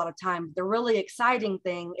don't have a lot of time. The really exciting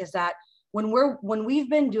thing is that when we've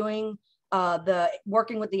been doing the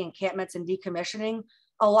working with the encampments and decommissioning,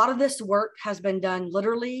 a lot of this work has been done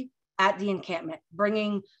literally at the encampment,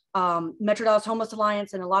 bringing Metro Dallas Homeless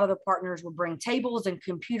Alliance and a lot of the partners will bring tables and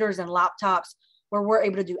computers and laptops where we're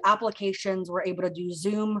able to do applications, we're able to do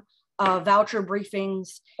Zoom voucher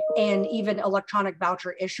briefings, and even electronic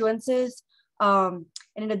voucher issuances. And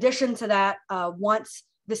in addition to that, once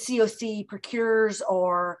the COC procures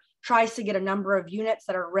or tries to get a number of units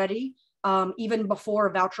that are ready, even before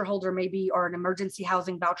a voucher holder or an emergency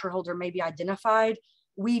housing voucher holder may be identified,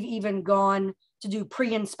 we've even gone to do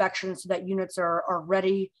pre-inspections so that units are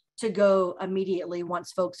ready to go immediately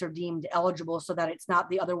once folks are deemed eligible, so that it's not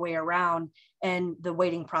the other way around and the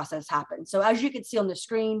waiting process happens. So as you can see on the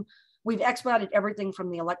screen, we've expedited everything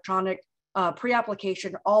from the electronic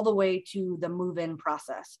pre-application all the way to the move-in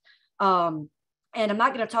process. And I'm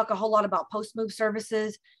not going to talk a whole lot about post-move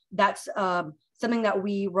services. That's something that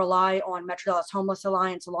we rely on Metro Dallas Homeless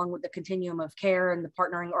Alliance along with the continuum of care and the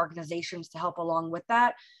partnering organizations to help along with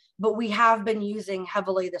that. But we have been using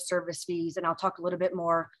heavily the service fees, and I'll talk a little bit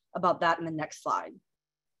more about that in the next slide.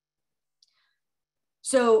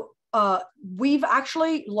 So we've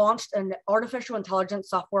actually launched an artificial intelligence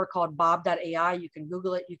software called Bob.ai. You can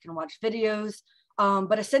Google it, you can watch videos.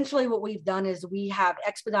 But essentially what we've done is we have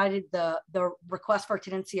expedited the request for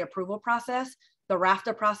tenancy approval process, the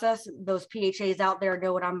RAFTA process. Those PHAs out there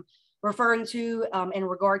know what I'm referring to in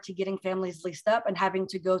regard to getting families leased up and having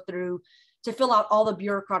to go through to fill out all the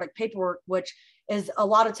bureaucratic paperwork, which is a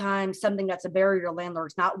lot of times something that's a barrier to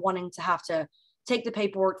landlords not wanting to have to take the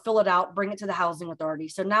paperwork, fill it out, bring it to the Housing Authority.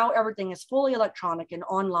 So now everything is fully electronic and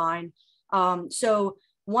online. So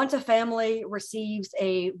once a family receives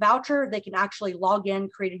a voucher, they can actually log in,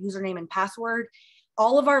 create a username and password.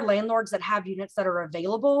 All of our landlords that have units that are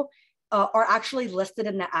available are actually listed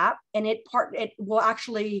in the app, and it will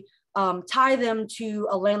actually tie them to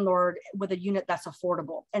a landlord with a unit that's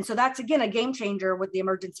affordable. And so that's, again, a game changer with the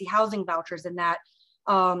emergency housing vouchers in that,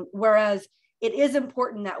 whereas it is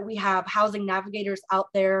important that we have housing navigators out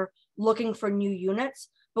there looking for new units,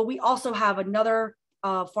 but we also have another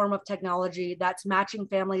form of technology that's matching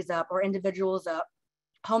families up or individuals up,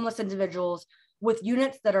 homeless individuals, with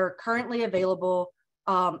units that are currently available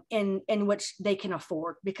in which they can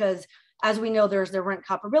afford. Because as we know, there's the rent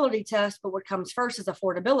comparability test, but what comes first is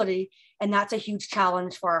affordability. And that's a huge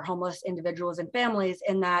challenge for our homeless individuals and families,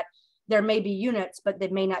 in that there may be units, but they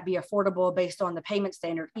may not be affordable based on the payment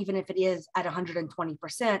standard, even if it is at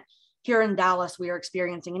 120%. Here in Dallas, we are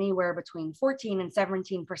experiencing anywhere between 14 and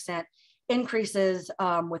 17% increases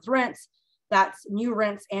with rents. That's new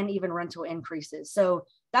rents and even rental increases. So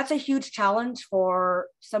that's a huge challenge for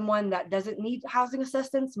someone that doesn't need housing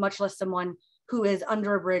assistance, much less someone who is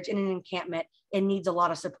under a bridge in an encampment and needs a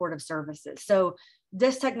lot of supportive services. So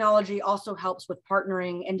this technology also helps with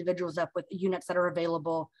partnering individuals up with units that are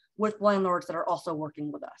available with landlords that are also working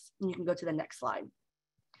with us. And you can go to the next slide.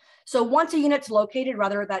 So once a unit's located,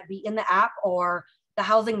 whether that be in the app or the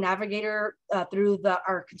housing navigator through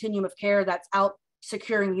our continuum of care that's out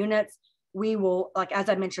securing units, we will, like, as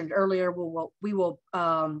I mentioned earlier, we will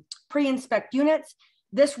pre-inspect units.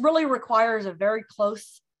 This really requires a very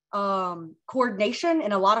close coordination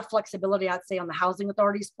and a lot of flexibility, I'd say, on the housing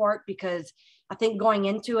authority's part, because I think going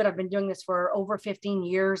into it, I've been doing this for over 15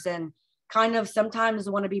 years and kind of sometimes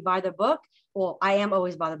want to be by the book. Well, I am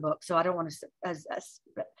always by the book, so I don't want to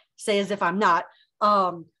say as if I'm not.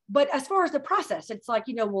 But as far as the process, it's like,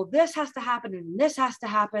 you know, well, this has to happen and this has to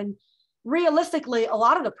happen. Realistically, a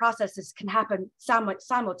lot of the processes can happen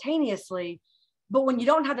simultaneously, but when you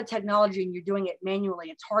don't have the technology and you're doing it manually,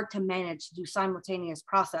 it's hard to manage to do simultaneous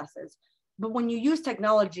processes. But when you use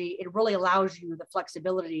technology, it really allows you the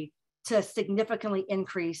flexibility to significantly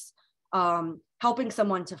increase helping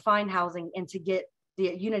someone to find housing and to get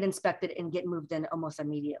the unit inspected and get moved in almost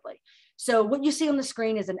immediately. So what you see on the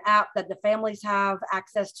screen is an app that the families have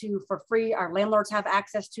access to for free. Our landlords have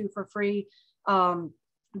access to for free.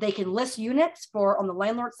 They can list units on the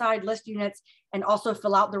landlord side, list units, and also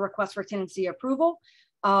fill out the request for tenancy approval.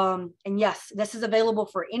 And yes, this is available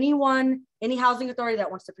for anyone, any housing authority that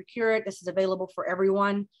wants to procure it. This is available for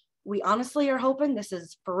everyone. We honestly are hoping, this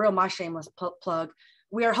is for real my shameless plug,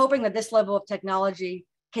 we are hoping that this level of technology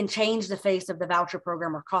can change the face of the voucher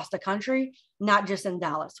program across the country, not just in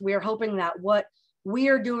Dallas. We are hoping that what we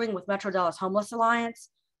are doing with Metro Dallas Homeless Alliance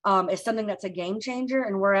is something that's a game changer.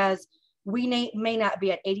 And whereas we may not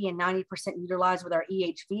be at 80 and 90% utilized with our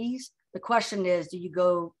EHVs, the question is, do you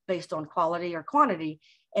go based on quality or quantity?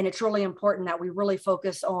 And it's really important that we really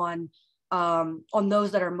focus on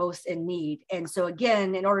those that are most in need. And so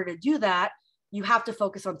again, in order to do that, you have to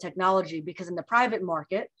focus on technology, because in the private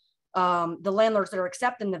market, the landlords that are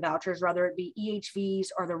accepting the vouchers, whether it be EHVs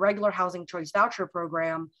or the regular housing choice voucher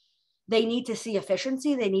program, they need to see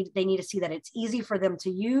efficiency. They need to see that it's easy for them to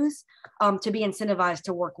use, to be incentivized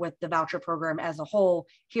to work with the voucher program as a whole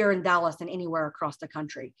here in Dallas and anywhere across the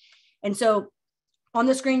country. And so on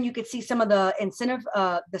the screen, you could see some of the incentive,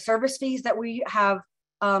 the service fees that we have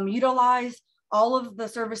utilized. All of the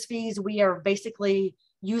service fees we are basically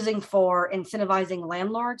using for incentivizing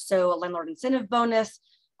landlords. So a landlord incentive bonus,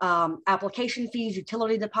 application fees,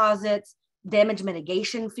 utility deposits, damage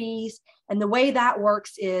mitigation fees. And the way that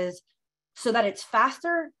works is so that it's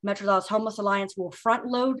faster, Metro Dallas Homeless Alliance will front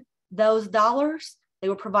load those dollars. They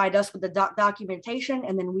will provide us with the documentation,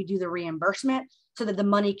 and then we do the reimbursement so that the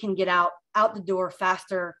money can get out the door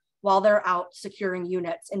faster while they're out securing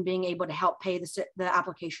units and being able to help pay the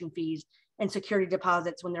application fees and security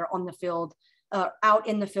deposits when they're on the field, out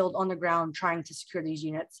in the field on the ground trying to secure these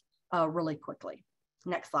units really quickly.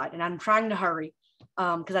 Next slide. And I'm trying to hurry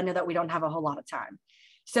because I know that we don't have a whole lot of time.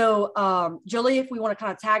 So Julie, if we want to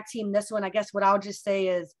kind of tag team this one, I guess what I'll just say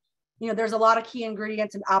is, you know, there's a lot of key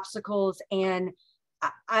ingredients and obstacles, and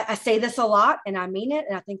I say this a lot and I mean it.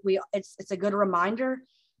 And I think it's a good reminder.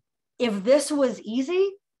 If this was easy,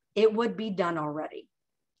 it would be done already.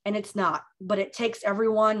 And it's not, but it takes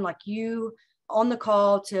everyone like you on the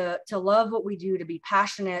call to love what we do, to be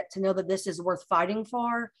passionate, to know that this is worth fighting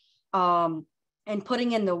for, and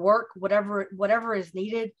putting in the work, whatever is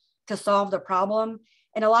needed to solve the problem.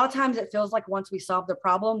 And a lot of times it feels like once we solve the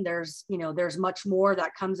problem, there's much more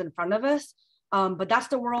that comes in front of us. But that's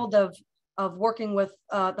the world of working with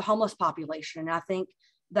the homeless population. And I think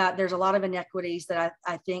that there's a lot of inequities that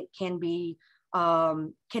I think can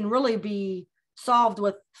really be solved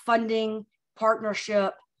with funding,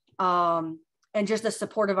 partnership, and just the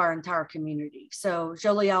support of our entire community. So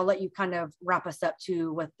Jolie, I'll let you kind of wrap us up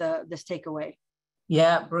too with this takeaway.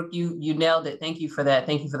 Yeah, Brooke, you nailed it. Thank you for that.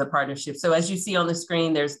 Thank you for the partnership. So as you see on the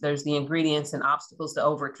screen, there's the ingredients and obstacles to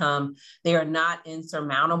overcome. They are not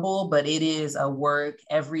insurmountable, but it is a work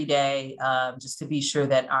every day just to be sure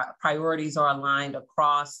that our priorities are aligned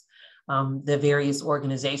across the various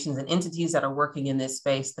organizations and entities that are working in this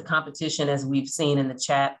space. The competition, as we've seen in the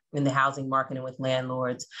chat, in the housing market and with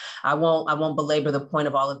landlords. I won't belabor the point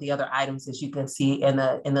of all of the other items, as you can see in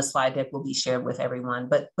the slide deck will be shared with everyone.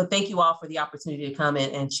 But thank you all for the opportunity to come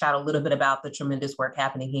in and chat a little bit about the tremendous work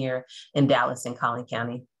happening here in Dallas and Collin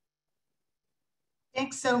County.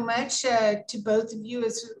 Thanks so much to both of you.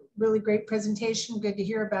 It's a really great presentation. Good to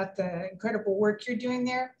hear about the incredible work you're doing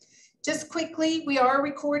there. Just quickly, we are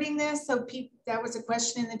recording this, so that was a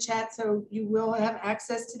question in the chat, so you will have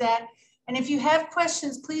access to that. And if you have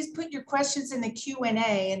questions, please put your questions in the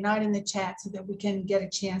Q&A and not in the chat so that we can get a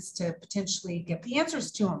chance to potentially get the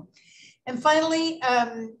answers to them. And finally,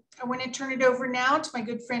 I want to turn it over now to my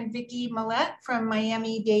good friend, Vicki Millette from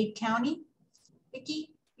Miami-Dade County.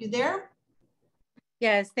 Vicki, you there?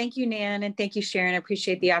 Yes, thank you, Nan, and thank you, Sharon. I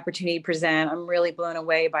appreciate the opportunity to present. I'm really blown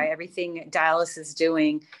away by everything Dallas is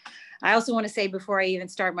doing. I also want to say, before I even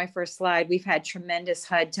start my first slide, we've had tremendous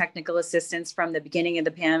HUD technical assistance from the beginning of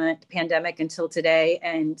the pandemic until today,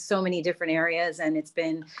 and so many different areas, and it's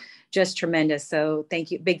been just tremendous. So thank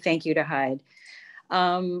you, big thank you to HUD.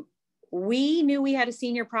 We knew we had a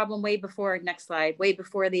senior problem way before, next slide, way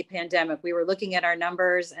before the pandemic. We were looking at our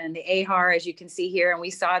numbers and the AHAR, as you can see here, and we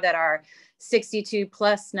saw that our 62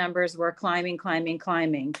 plus numbers were climbing.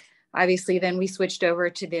 Obviously, then we switched over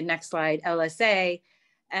to the next slide, LSA,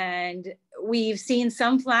 and we've seen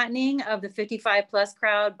some flattening of the 55 plus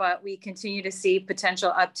crowd, but we continue to see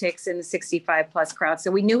potential upticks in the 65 plus crowd.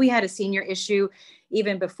 So we knew we had a senior issue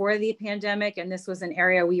even before the pandemic, and this was an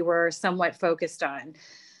area we were somewhat focused on.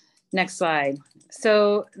 Next slide.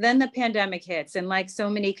 So then the pandemic hits, and like so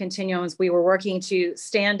many continuums, we were working to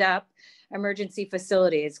stand up emergency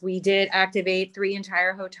facilities. We did activate 3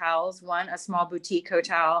 entire hotels, 1 a small boutique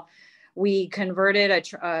hotel. We converted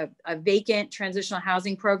a vacant transitional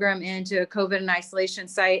housing program into a COVID and isolation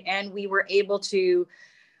site, and we were able to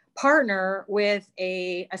partner with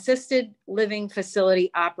a assisted living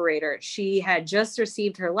facility operator. She had just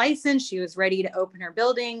received her license. She was ready to open her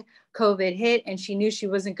building. COVID hit, and she knew she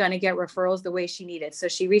wasn't going to get referrals the way she needed. So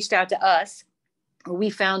she reached out to us. We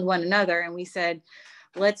found one another, and we said,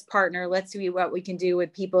 let's partner. Let's see what we can do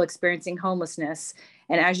with people experiencing homelessness.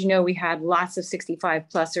 And as you know, we had lots of 65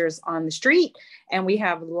 plusers on the street, and we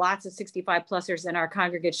have lots of 65 plusers in our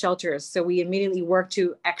congregate shelters. So we immediately worked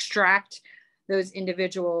to extract those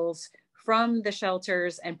individuals from the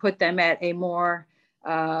shelters and put them at a more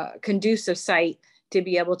conducive site to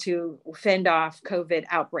be able to fend off COVID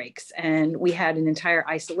outbreaks. And we had an entire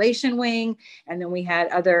isolation wing, and then we had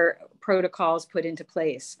other protocols put into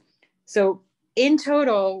place. So in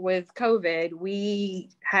total with COVID, we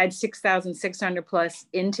had 6,600 plus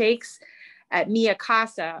intakes. At Mia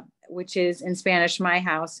Casa, which is in Spanish, my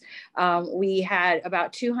house, we had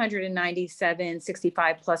about 297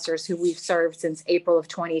 65 plusers who we've served since April of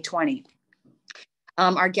 2020.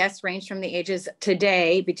 Our guests range from the ages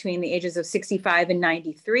today between the ages of 65 and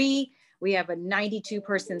 93. We have a 92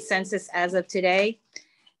 person census as of today.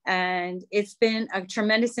 And it's been a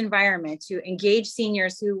tremendous environment to engage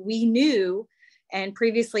seniors who we knew and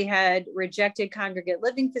previously had rejected congregate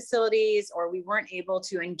living facilities, or we weren't able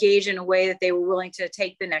to engage in a way that they were willing to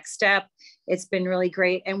take the next step. It's been really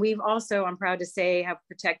great. And we've also, I'm proud to say, have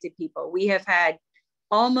protected people. We have had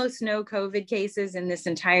almost no COVID cases in this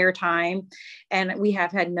entire time, and we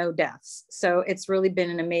have had no deaths. So it's really been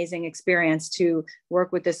an amazing experience to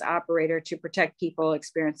work with this operator to protect people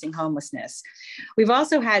experiencing homelessness. We've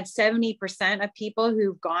also had 70% of people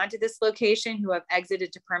who've gone to this location who have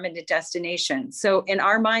exited to permanent destination. So in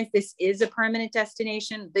our minds, this is a permanent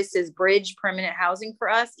destination. This is bridge permanent housing for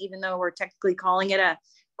us, even though we're technically calling it a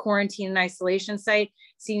quarantine and isolation site.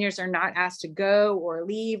 Seniors are not asked to go or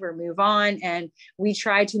leave or move on, and we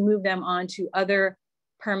try to move them on to other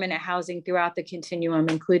permanent housing throughout the continuum,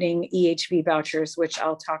 including EHV vouchers, which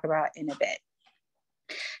I'll talk about in a bit.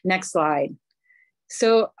 Next slide.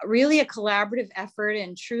 So really a collaborative effort,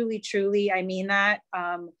 and truly, I mean that.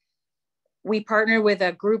 We partnered with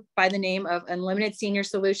a group by the name of Unlimited Senior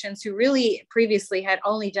Solutions, who really previously had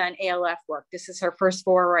only done ALF work. This is her first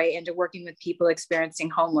foray into working with people experiencing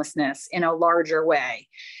homelessness in a larger way.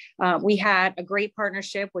 We had a great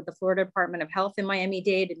partnership with the Florida Department of Health in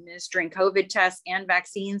Miami-Dade, administering COVID tests and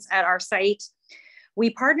vaccines at our site. We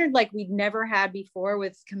partnered like we'd never had before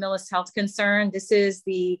with Camillus Health Concern. This is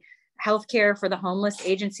the Healthcare for the Homeless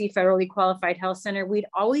Agency, federally qualified health center. We'd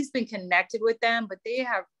always been connected with them, but they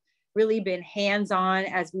have really been hands-on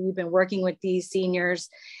as we've been working with these seniors,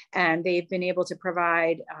 and they've been able to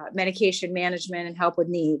provide medication management and help with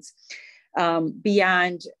needs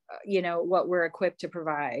beyond what we're equipped to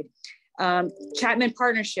provide. Chapman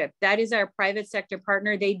Partnership, that is our private sector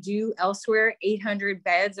partner. They do elsewhere 800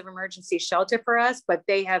 beds of emergency shelter for us, but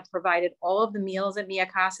they have provided all of the meals at Mia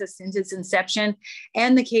Casa since its inception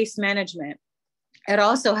and the case management. It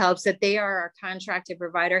also helps that they are our contracted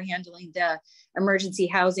provider handling the emergency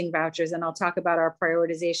housing vouchers, and I'll talk about our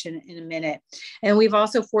prioritization in a minute. And we've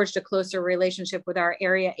also forged a closer relationship with our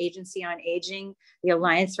area agency on aging, the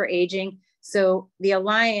Alliance for Aging. So the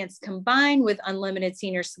Alliance, combined with Unlimited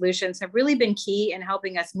Senior Solutions, have really been key in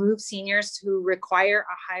helping us move seniors who require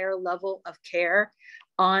a higher level of care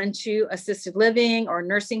onto assisted living or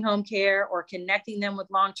nursing home care, or connecting them with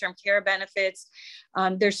long-term care benefits.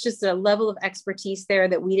 There's just a level of expertise there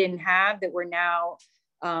that we didn't have that we're now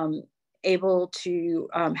able to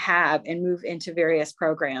have and move into various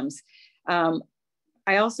programs.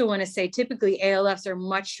 I also want to say typically ALFs are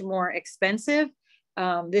much more expensive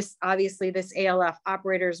This ALF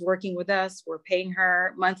operator is working with us. We're paying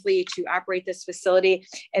her monthly to operate this facility.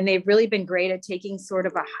 And they've really been great at taking sort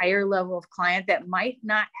of a higher level of client that might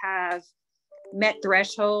not have met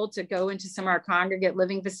threshold to go into some of our congregate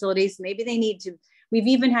living facilities. Maybe they need to, we've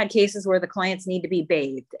even had cases where the clients need to be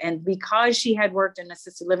bathed. And because she had worked in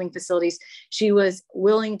assisted living facilities, she was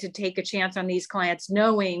willing to take a chance on these clients,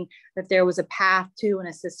 knowing that there was a path to an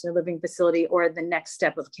assisted living facility or the next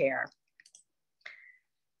step of care.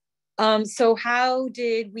 So how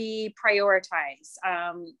did we prioritize?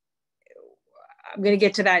 I'm going to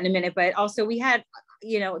get to that in a minute, but also we had,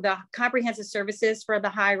 the comprehensive services for the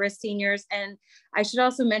high-risk seniors. And I should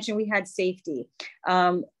also mention we had safety.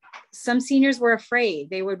 Some seniors were afraid.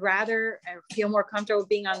 They would rather feel more comfortable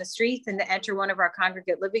being on the streets than to enter one of our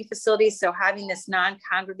congregate living facilities. So having this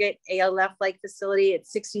non-congregate ALF-like facility,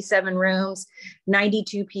 it's 67 rooms,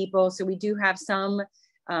 92 people. So we do have some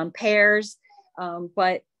pairs,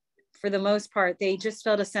 but for the most part, they just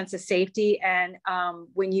felt a sense of safety. And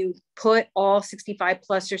when you put all 65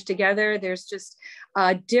 plusers together, there's just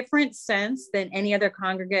a different sense than any other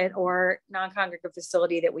congregate or non-congregate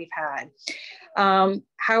facility that we've had. How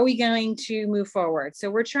are we going to move forward? So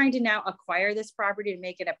we're trying to now acquire this property to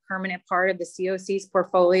make it a permanent part of the COC's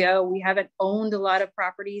portfolio. We haven't owned a lot of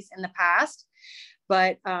properties in the past,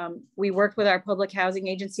 but we worked with our public housing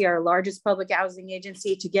agency, our largest public housing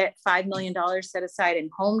agency, to get $5 million set aside in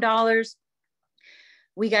home dollars.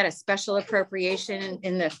 We got a special appropriation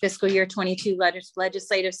in the fiscal year 22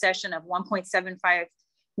 legislative session of $1.75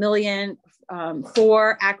 million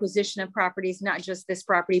for acquisition of properties, not just this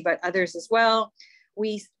property, but others as well.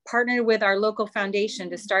 We partnered with our local foundation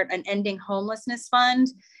to start an ending homelessness fund,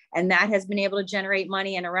 and that has been able to generate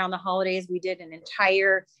money. And around the holidays, we did an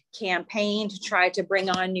entire campaign to try to bring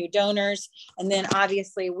on new donors. And then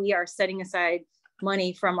obviously we are setting aside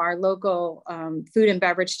money from our local food and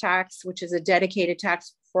beverage tax, which is a dedicated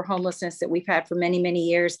tax for homelessness that we've had for many, many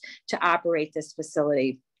years, to operate this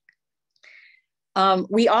facility.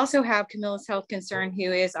 We also have Camilla's Health Concern,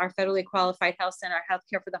 who is our federally qualified health center,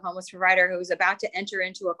 healthcare for the homeless provider, who is about to enter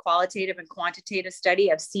into a qualitative and quantitative study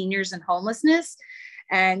of seniors and homelessness.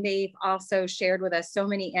 And they've also shared with us so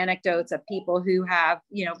many anecdotes of people who have,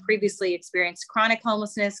 previously experienced chronic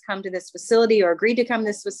homelessness, come to this facility or agreed to come to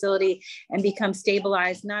this facility and become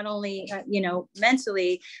stabilized, not only,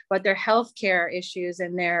 mentally, but their healthcare issues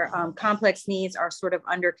and their complex needs are sort of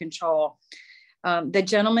under control. The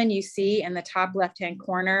gentleman you see in the top left-hand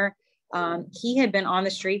corner, he had been on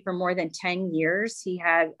the street for more than 10 years. He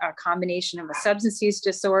had a combination of a substance use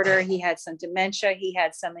disorder. He had some dementia. He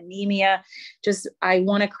had some anemia. I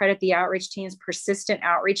want to credit the outreach team's persistent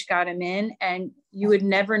outreach got him in, and you would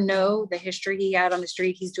never know the history he had on the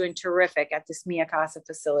street. He's doing terrific at this Mia Casa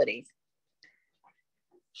facility.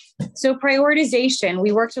 So prioritization,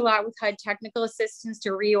 we worked a lot with HUD technical assistance to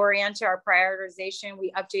reorient our prioritization.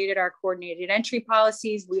 We updated our coordinated entry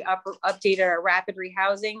policies. We updated our rapid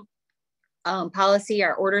rehousing policy,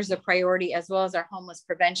 our orders of priority, as well as our homeless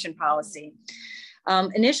prevention policy.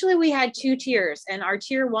 Initially, we had 2 tiers, and our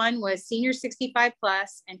tier 1 was senior 65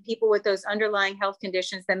 plus and people with those underlying health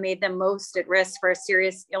conditions that made them most at risk for a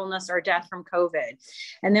serious illness or death from COVID.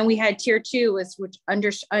 And then we had tier 2, which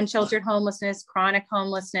under unsheltered homelessness, chronic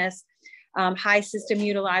homelessness, high system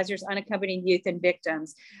utilizers, unaccompanied youth, and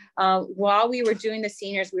victims. While we were doing the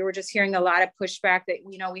seniors, we were just hearing a lot of pushback that,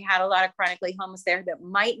 we had a lot of chronically homeless there that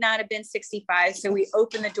might not have been 65. So we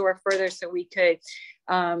opened the door further so we could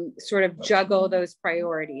sort of juggle those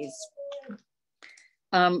priorities.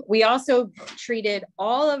 We also treated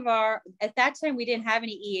all of at that time, we didn't have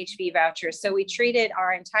any EHV vouchers. So we treated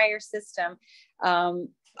our entire system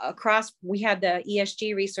across. We had the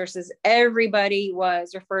ESG resources. Everybody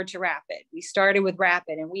was referred to Rapid. We started with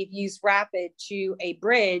Rapid, and we've used Rapid to a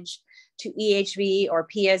bridge to EHV or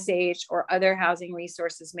PSH or other housing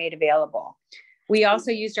resources made available. We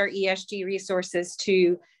also used our ESG resources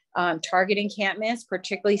to target encampments,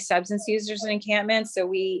 particularly substance users in encampments. So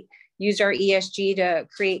we used our ESG to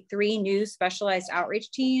create 3 new specialized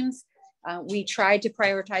outreach teams. We tried to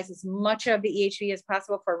prioritize as much of the EHV as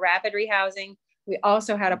possible for rapid rehousing. We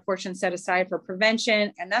also had a portion set aside for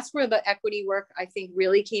prevention, and that's where the equity work, I think,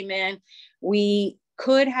 really came in. We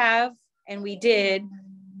could have, and we did,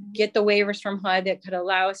 get the waivers from HUD that could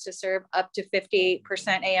allow us to serve up to 58%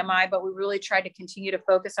 AMI, but we really tried to continue to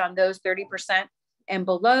focus on those 30% and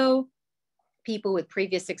below, people with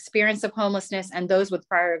previous experience of homelessness and those with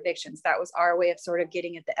prior evictions. That was our way of sort of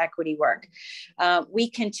getting at the equity work.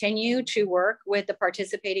 We continue to work with the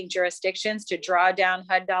participating jurisdictions to draw down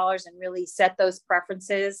HUD dollars and really set those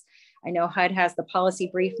preferences. I know HUD has the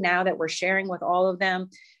policy brief now that we're sharing with all of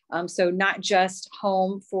them. So not just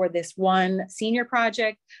home for this one senior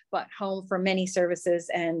project, but home for many services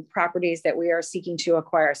and properties that we are seeking to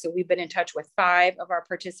acquire. So we've been in touch with 5 of our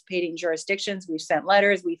participating jurisdictions. We've sent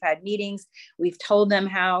letters, we've had meetings, we've told them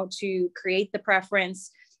how to create the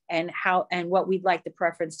preference and what we'd like the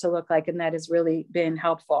preference to look like. And that has really been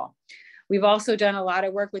helpful. We've also done a lot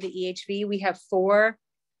of work with the EHV. We have 4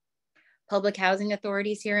 public housing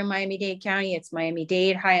authorities here in Miami-Dade County. It's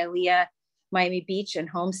Miami-Dade, Hialeah, Miami Beach, and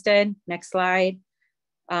Homestead. Next slide.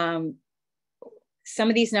 Some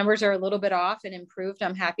of these numbers are a little bit off and improved,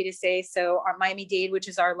 I'm happy to say. So our Miami-Dade, which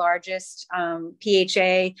is our largest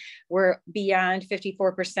PHA, we're beyond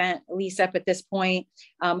 54% lease up at this point.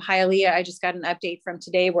 Hialeah, I just got an update from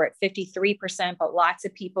today. We're at 53%, but lots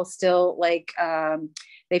of people still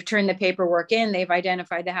they've turned the paperwork in, they've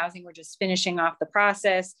identified the housing. We're just finishing off the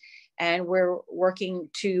process. And we're working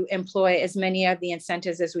to employ as many of the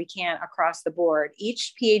incentives as we can across the board.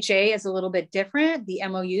 Each PHA is a little bit different. The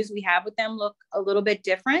MOUs we have with them look a little bit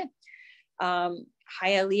different.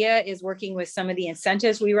 Hialeah is working with some of the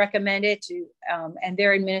incentives we recommended to, and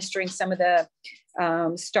they're administering some of the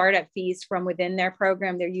startup fees from within their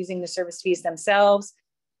program. They're using the service fees themselves.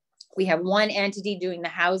 We have one entity doing the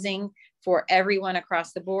housing for everyone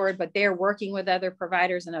across the board, but they're working with other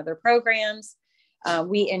providers and other programs.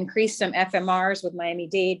 We increased some FMRs with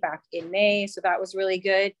Miami-Dade back in May, so that was really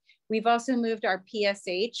good. We've also moved our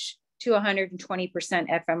PSH to 120%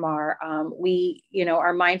 FMR. We,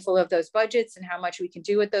 are mindful of those budgets and how much we can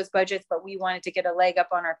do with those budgets, but we wanted to get a leg up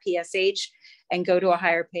on our PSH and go to a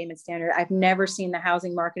higher payment standard. I've never seen the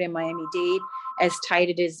housing market in Miami-Dade as tight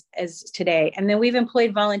it is as today. And then we've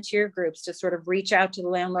employed volunteer groups to sort of reach out to the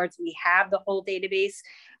landlords. We have the whole database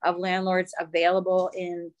of landlords available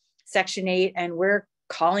in Section 8, and we're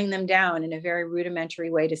calling them down in a very rudimentary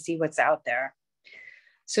way to see what's out there.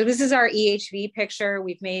 So this is our EHV picture.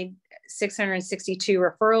 We've made 662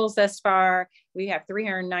 referrals thus far. We have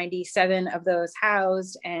 397 of those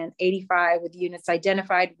housed and 85 with units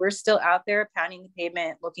identified. We're still out there pounding the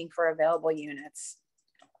pavement looking for available units.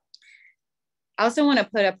 I also want to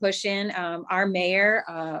put a push in. Our mayor,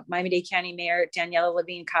 Miami-Dade County Mayor Daniela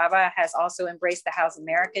Levine Cava, has also embraced the House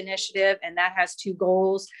America initiative, and that has 2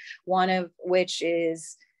 goals, one of which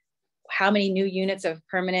is how many new units of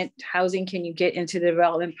permanent housing can you get into the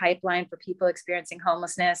development pipeline for people experiencing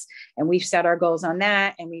homelessness? And we've set our goals on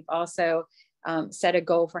that. And we've also set a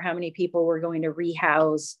goal for how many people we're going to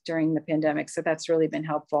rehouse during the pandemic. So that's really been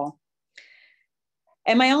helpful.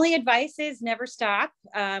 And my only advice is never stop.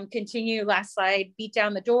 Continue, last slide, beat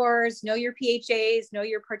down the doors, know your PHAs, know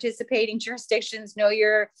your participating jurisdictions, know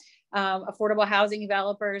your affordable housing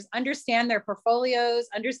developers, understand their portfolios,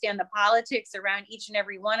 understand the politics around each and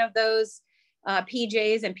every one of those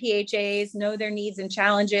PJs and PHAs, know their needs and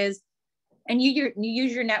challenges, and you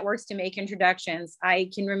use your networks to make introductions. I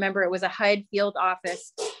can remember it was a HUD field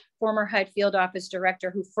office, former HUD field office director,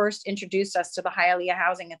 who first introduced us to the Hialeah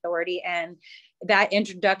Housing Authority, and that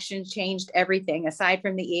introduction changed everything. Aside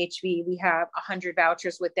from the EHV, we have 100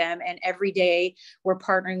 vouchers with them, and every day we're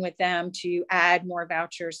partnering with them to add more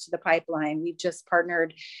vouchers to the pipeline. We've just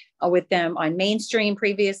partnered with them on Mainstream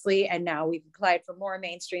previously, and now we've applied for more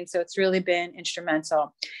Mainstream. So it's really been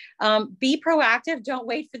instrumental. Be proactive. Don't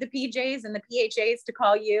wait for the PJs and the PHAs to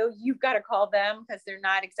call you. You've got to call them because they're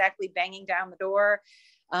not exactly banging down the door.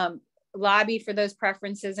 Lobby for those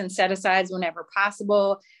preferences and set asides whenever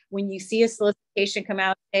possible. When you see a solicitation come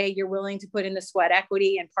out, say you're willing to put in the sweat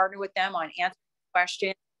equity and partner with them on answering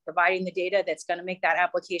questions, providing the data that's going to make that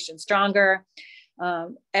application stronger.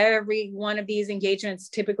 Every one of these engagements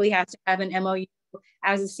typically has to have an MOU.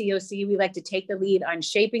 As a COC, we like to take the lead on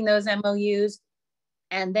shaping those MOUs.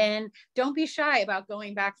 And then don't be shy about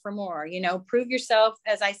going back for more. Prove yourself,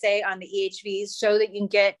 as I say, on the EHVs, show that you can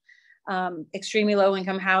get extremely low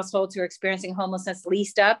income households who are experiencing homelessness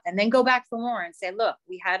leased up, and then go back for more and say, look,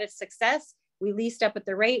 we had a success. We leased up at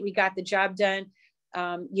the rate, we got the job done.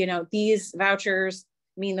 These vouchers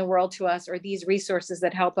mean the world to us, or these resources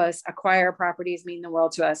that help us acquire properties mean the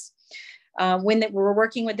world to us. When we're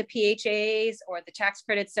working with the PHAs or the tax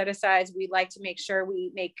credit set asides, we like to make sure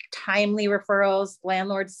we make timely referrals.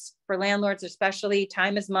 For landlords especially,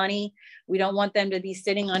 time is money. We don't want them to be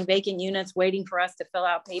sitting on vacant units waiting for us to fill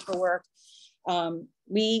out paperwork.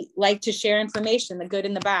 We like to share information, the good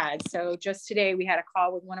and the bad. So just today we had a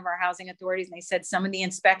call with one of our housing authorities, and they said some of the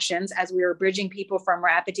inspections, as we were bridging people from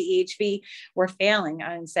rapid to EHV, were failing,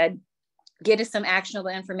 and said get us some actionable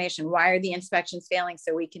information. Why are the inspections failing?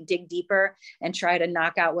 So we can dig deeper and try to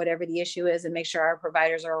knock out whatever the issue is and make sure our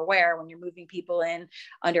providers are aware when you're moving people in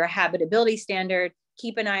under a habitability standard,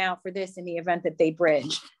 keep an eye out for this in the event that they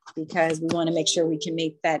bridge, because we want to make sure we can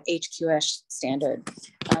meet that HQS standard.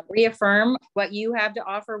 Reaffirm what you have to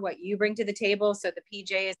offer, what you bring to the table. So the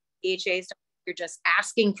PJs, EHAs, you're just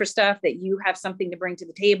asking for stuff, that you have something to bring to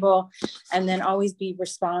the table, and then always be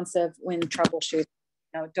responsive when troubleshooting.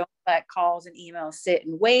 You know, don't let calls and emails sit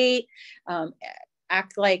and wait.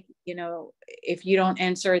 Act like, you know, if you don't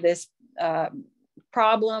answer this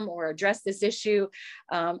problem or address this issue,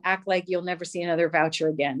 act like you'll never see another voucher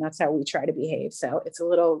again. That's how we try to behave. So it's a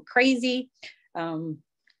little crazy, but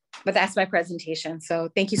that's my presentation. So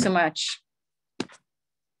thank you so much.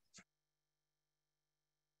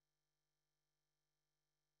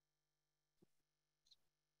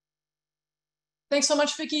 Thanks so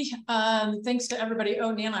much, Vicki. Thanks to everybody.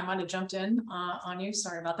 Oh, Nan, I might have jumped in on you.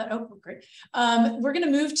 Sorry about that. Oh, great. We're going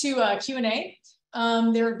to move to Q&A.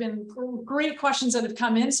 There have been great questions that have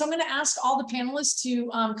come in. So I'm going to ask all the panelists to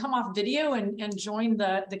come off video and join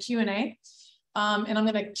the Q&A. And I'm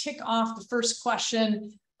going to kick off the first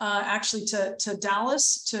question actually to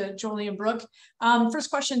Dallas, to Jolie and Brooke. First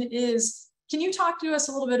question is, can you talk to us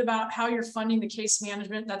a little bit about how you're funding the case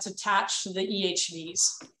management that's attached to the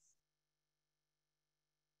EHVs?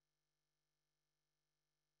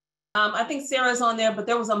 I think Sarah's on there, but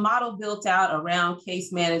there was a model built out around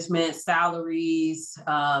case management, salaries,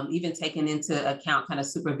 even taking into account kind of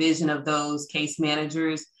supervision of those case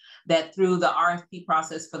managers, that through the RFP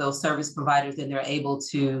process for those service providers, then they're able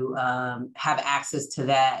to have access to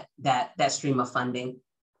that stream of funding.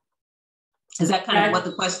 Is that kind of what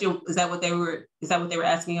the question, is that what they were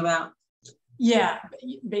asking about? Yeah,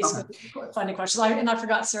 basically okay. Funding questions. And I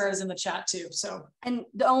forgot Sarah's in the chat too. So, and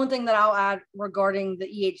the only thing that I'll add regarding the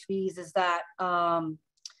EHVs is that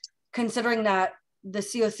considering that the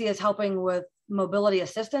COC is helping with mobility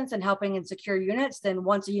assistance and helping in secure units, then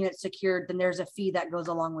once a unit's secured, then there's a fee that goes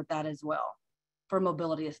along with that as well for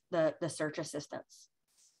mobility, the search assistance.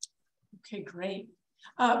 Okay, great.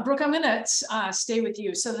 Brooke, I'm going to stay with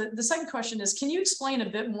you. So the second question is, can you explain a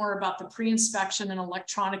bit more about the pre-inspection and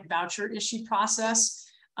electronic voucher issue process?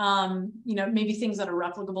 You know, maybe things that are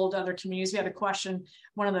replicable to other communities. We had a question.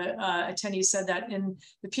 One of the attendees said that in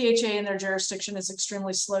the PHA in their jurisdiction is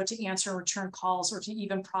extremely slow to answer and return calls or to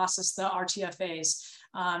even process the RTFAs.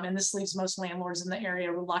 And this leaves most landlords in the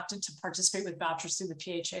area reluctant to participate with vouchers through the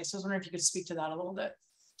PHA. So I was wondering if you could speak to that a little bit.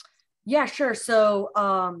 Yeah, sure. So,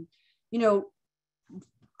 you know,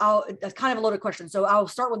 that's kind of a loaded question. So I'll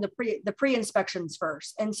start with the pre-inspections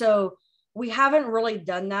first. And so we haven't really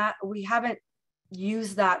done that. We haven't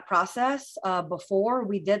used that process before.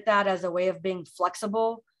 We did that as a way of being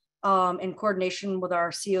flexible in coordination with our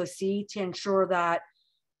COC to ensure that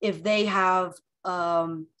if they have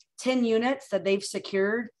 10 units that they've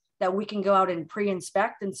secured, that we can go out and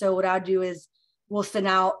pre-inspect. And so what I do is we'll send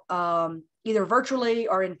out either virtually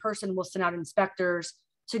or in person, we'll send out inspectors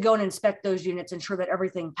to go and inspect those units, ensure that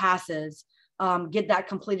everything passes, get that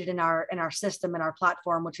completed in our system, in our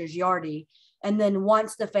platform, which is Yardi. And then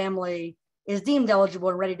once the family is deemed eligible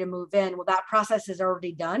and ready to move in, well, that process is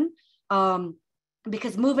already done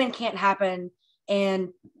because move-in can't happen and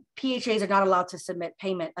PHAs are not allowed to submit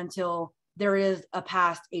payment until there is a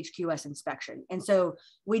past HQS inspection. And so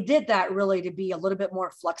we did that really to be a little bit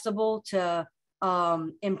more flexible to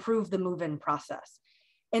improve the move-in process.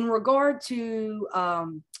 In regard to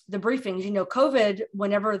the briefings, you know, COVID,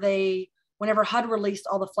 whenever HUD released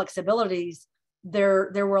all the flexibilities, there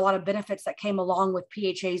were a lot of benefits that came along with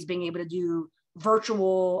PHAs being able to do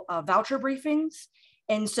virtual voucher briefings.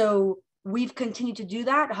 And so we've continued to do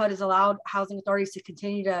that. HUD has allowed housing authorities to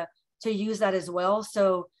continue to use that as well.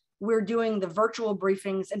 So we're doing the virtual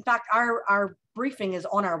briefings. In fact, our briefing is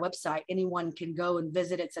on our website. Anyone can go and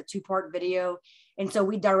visit. It's a 2-part video. And so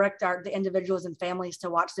we direct the individuals and families to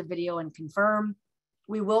watch the video and confirm.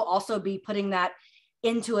 We will also be putting that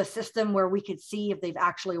into a system where we could see if they've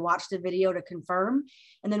actually watched the video to confirm.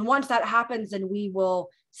 And then once that happens, then we will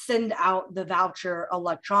send out the voucher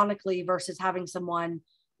electronically versus having someone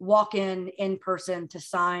walk in person to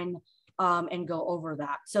sign and go over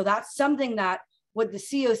that. So that's something that with the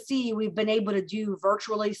COC, we've been able to do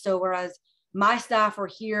virtually. So whereas my staff are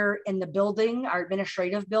here in the building, our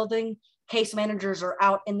administrative building, case managers are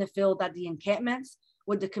out in the field at the encampments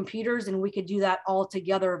with the computers, and we could do that all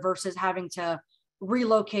together versus having to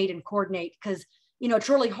relocate and coordinate. Because, you know, it's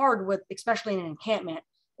really hard with, especially in an encampment,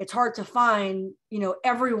 it's hard to find, you know,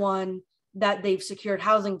 everyone that they've secured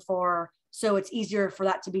housing for. So it's easier for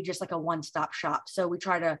that to be just like a one-stop shop. So we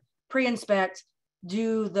try to pre-inspect,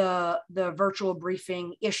 do the virtual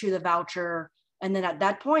briefing, issue the voucher. And then at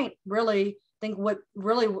that point, really think with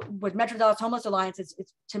Metro Dallas Homeless Alliance, it's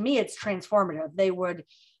to me, it's transformative. They would,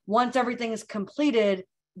 once everything is completed,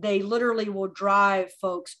 they literally will drive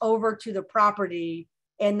folks over to the property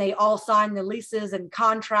and they all sign the leases and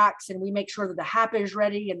contracts, and we make sure that the HAP is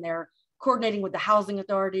ready, and they're coordinating with the housing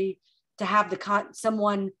authority to have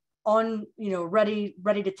someone on, ready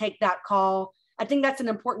to take that call. I think that's an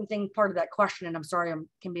important thing, part of that question. And I'm sorry, I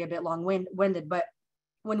can be a bit long-winded, but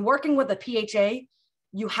when working with a PHA,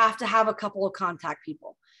 you have to have a couple of contact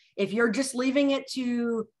people. If you're just leaving it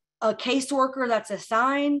to a caseworker that's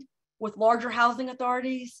assigned with larger housing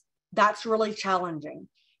authorities, that's really challenging.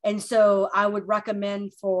 And so I would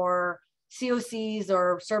recommend for COCs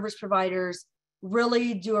or service providers,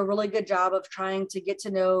 really do a really good job of trying to get to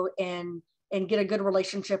know and get a good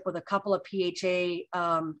relationship with a couple of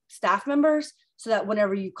PHA staff members, so that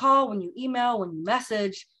whenever you call, when you email, when you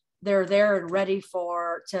message, they're there and ready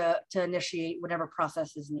to initiate whatever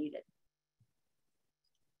process is needed.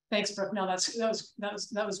 Thanks, Brooke. No,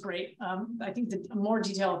 that was great. I think the more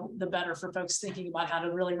detail, the better for folks thinking about how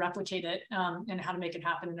to really replicate it and how to make it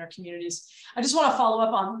happen in their communities. I just want to follow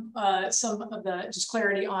up on some of the just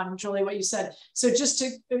clarity on, Julie, what you said. So just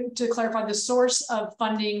to clarify, the source of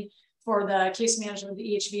funding for the case management of the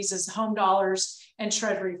EHVs is home dollars and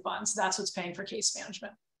Treasury funds. That's what's paying for case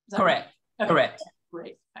management. Correct. Right? Okay. Correct.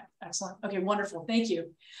 Great. Excellent. Okay, wonderful. Thank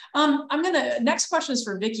you. Next question is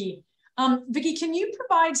for Vicki. Vicki, can you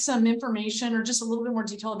provide some information or just a little bit more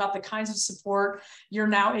detail about the kinds of support you're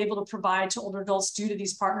now able to provide to older adults due to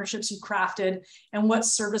these partnerships you crafted, and what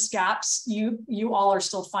service gaps you all are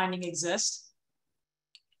still finding exist?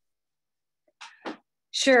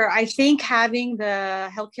 Sure. I think having the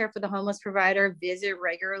healthcare for the homeless provider visit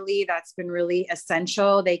regularly, that's been really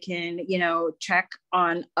essential. They can, check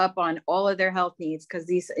up on all of their health needs, because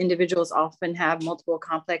these individuals often have multiple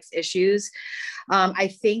complex issues. I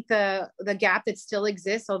think the gap that still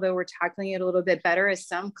exists, although we're tackling it a little bit better, is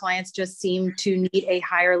some clients just seem to need a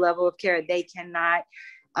higher level of care. They cannot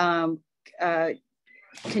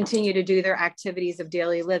continue to do their activities of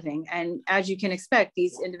daily living. And as you can expect,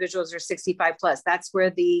 these individuals are 65 plus. That's where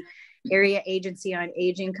the Area Agency on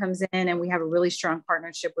Aging comes in, and we have a really strong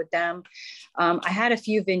partnership with them. I had a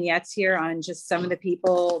few vignettes here on just some of the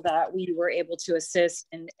people that we were able to assist,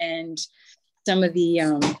 and some of the,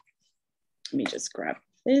 let me just grab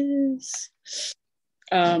this.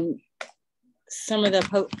 Some of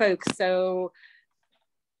the folks. So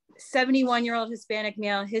 71-year-old Hispanic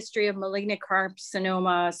male, history of malignant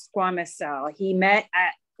carcinoma, squamous cell. He met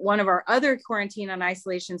at one of our other quarantine and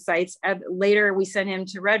isolation sites. Later, we sent him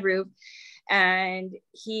to Red Roof, and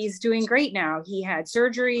he's doing great now. He had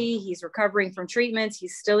surgery, he's recovering from treatments,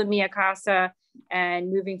 he's still in Mia Casa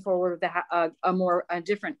and moving forward with a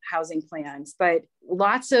different housing plans. But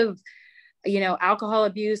lots of, alcohol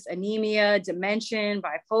abuse, anemia, dementia,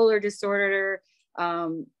 bipolar disorder,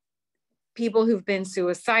 people who've been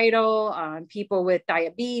suicidal, people with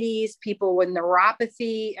diabetes, people with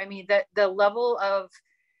neuropathy. I mean, the level of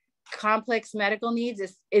complex medical needs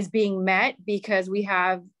is being met because we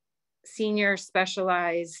have senior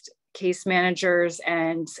specialized case managers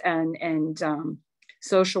and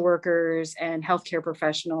social workers and healthcare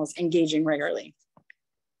professionals engaging regularly.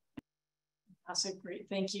 That's great.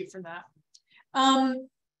 Thank you for that.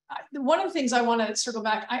 One of the things I want to circle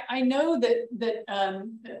back, I know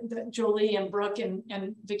that Julie and Brooke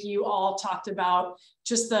and Vicki, you all talked about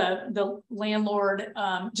just the landlord,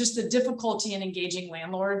 just the difficulty in engaging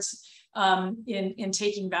landlords in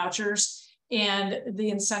taking vouchers and the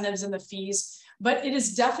incentives and the fees. But it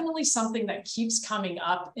is definitely something that keeps coming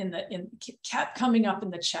up kept coming up in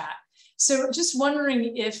the chat. So just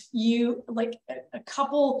wondering if you like a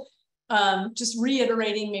couple. Just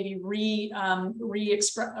reiterating, maybe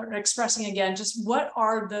expressing again, just what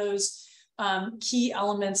are those key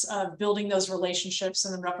elements of building those relationships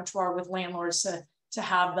and the repertoire with landlords to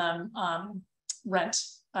have them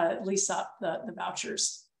lease up the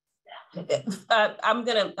vouchers? I'm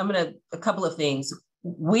gonna a couple of things.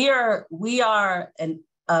 We are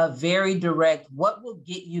very direct. What will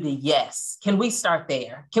get you to yes? Can we start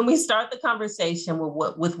there? Can we start the conversation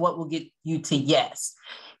with what will get you to yes?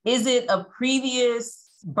 Is it a previous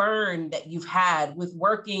burn that you've had with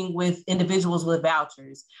working with individuals with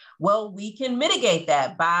vouchers? Well, we can mitigate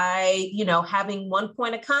that by, having one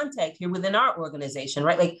point of contact here within our organization,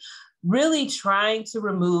 right? Like really trying to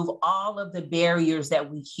remove all of the barriers that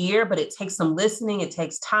we hear, but it takes some listening, it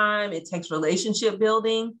takes time, it takes relationship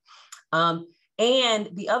building. And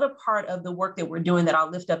the other part of the work that we're doing that I'll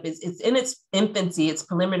lift up is it's in its infancy, its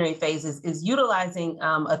preliminary phases, is utilizing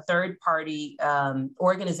a third-party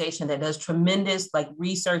organization that does tremendous like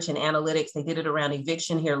research and analytics. They did it around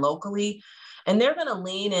eviction here locally. And they're going to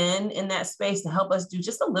lean in that space to help us do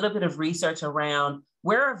just a little bit of research around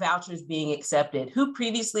where are vouchers being accepted, who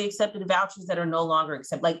previously accepted vouchers that are no longer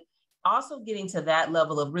accepted, like also getting to that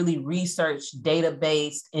level of really research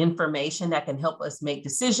data-based information that can help us make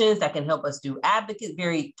decisions, that can help us do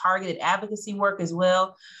very targeted advocacy work as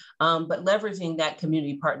well. But leveraging that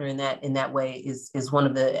community partner in that way is one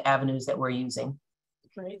of the avenues that we're using.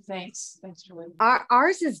 Great, thanks. Thanks, Julie.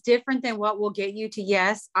 Ours is different than what will get you to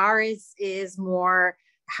yes. Ours is more,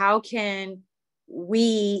 how can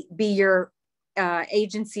we be your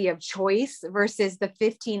agency of choice versus the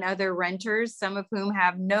 15 other renters, some of whom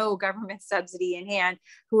have no government subsidy in hand,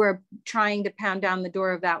 who are trying to pound down the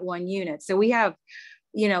door of that one unit. So we have,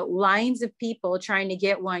 lines of people trying to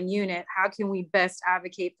get one unit. How can we best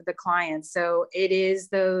advocate for the clients? So it is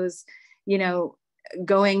those,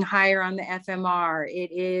 going higher on the FMR.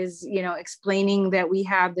 It is, explaining that we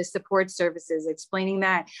have the support services, explaining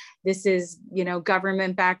that this is,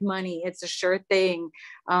 government backed money. It's a sure thing.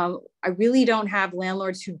 I really don't have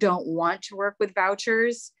landlords who don't want to work with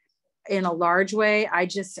vouchers in a large way. I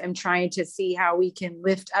just am trying to see how we can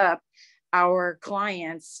lift up our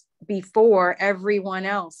clients before everyone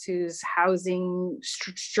else who's housing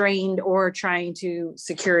strained or trying to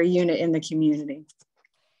secure a unit in the community.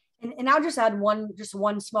 And I'll just add one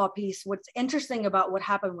small piece. What's interesting about what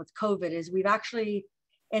happened with COVID is we've actually,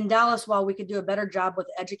 in Dallas, while we could do a better job with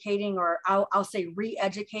educating, or I'll say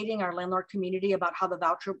re-educating our landlord community about how the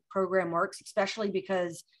voucher program works, especially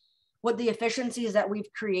because what the efficiencies that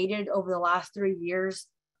we've created over the last 3 years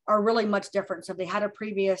are really much different. So if they had a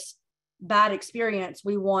previous bad experience,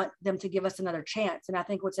 we want them to give us another chance. And I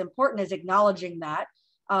think what's important is acknowledging that.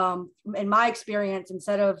 In my experience,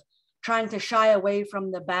 instead of trying to shy away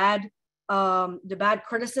from the bad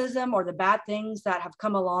criticism or the bad things that have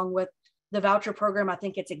come along with the voucher program, I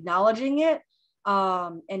think it's acknowledging it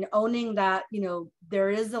and owning that, there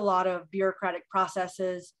is a lot of bureaucratic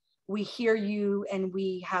processes. We hear you, and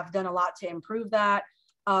we have done a lot to improve that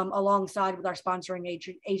alongside with our sponsoring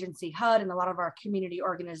agency HUD and a lot of our community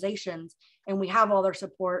organizations. And we have all their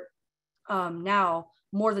support now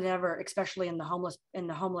more than ever, especially in the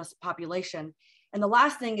homeless population. And the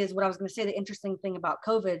last thing is what I was going to say, the interesting thing about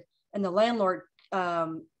COVID and the landlord,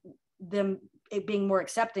 it being more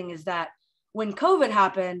accepting, is that when COVID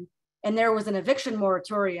happened and there was an eviction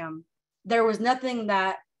moratorium, there was nothing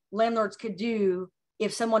that landlords could do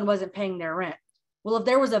if someone wasn't paying their rent. Well, if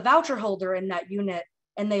there was a voucher holder in that unit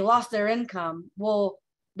and they lost their income, well,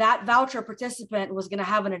 that voucher participant was going to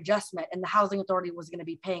have an adjustment, and the housing authority was going to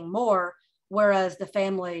be paying more, whereas the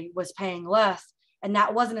family was paying less. And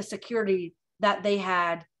that wasn't a security that they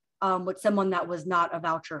had with someone that was not a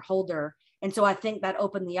voucher holder. And so I think that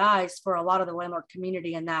opened the eyes for a lot of the landlord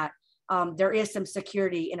community, in that there is some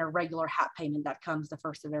security in a regular HAP payment that comes the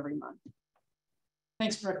first of every month.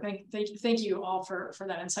 Thanks, Brooke. Thank you all for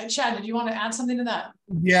that insight. Chad, did you want to add something to that?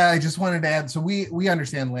 Yeah, I just wanted to add. So we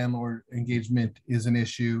understand landlord engagement is an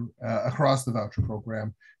issue across the voucher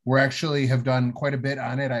program. We actually have done quite a bit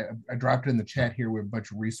on it. I dropped it in the chat here with a bunch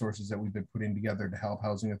of resources that we've been putting together to help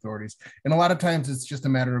housing authorities. And a lot of times it's just a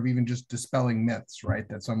matter of even just dispelling myths, right,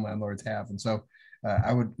 that some landlords have. And so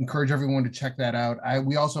I would encourage everyone to check that out.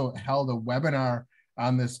 We also held a webinar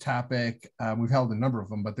on this topic. We've held a number of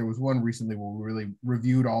them, but there was one recently where we really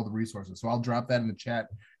reviewed all the resources. So I'll drop that in the chat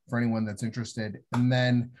for anyone that's interested. And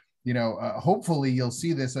then, hopefully you'll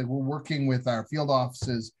see this. Like, we're working with our field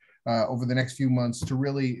offices over the next few months to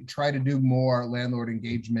really try to do more landlord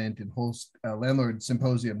engagement and host landlord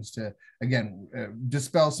symposiums to, again,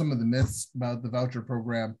 dispel some of the myths about the voucher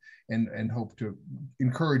program and hope to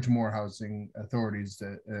encourage more housing authorities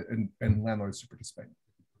and landlords to participate.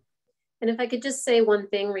 And if I could just say one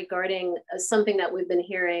thing regarding something that we've been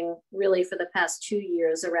hearing really for the past 2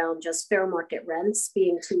 years around just fair market rents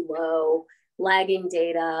being too low, lagging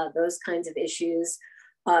data, those kinds of issues.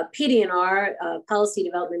 PD&R, Policy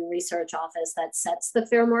Development and Research Office that sets the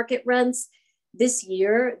fair market rents, this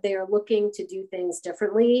year they are looking to do things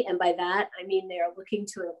differently. And by that, I mean they are looking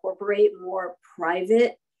to incorporate more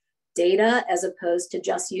private data as opposed to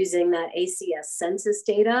just using that ACS census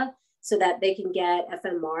data, so that they can get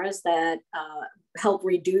FMRs that help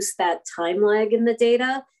reduce that time lag in the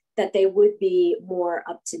data, that they would be more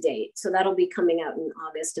up to date. So that'll be coming out in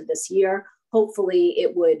August of this year. Hopefully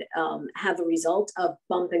it would have a result of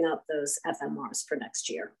bumping up those FMRs for next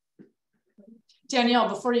year. Danielle,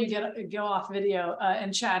 before you go off video,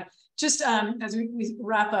 and Chad, just as we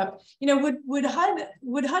wrap up, you know, would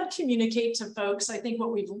HUD communicate to folks? I think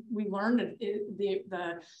what we learned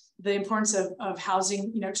the importance of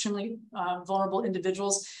housing, you know, extremely vulnerable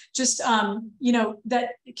individuals. Just you know,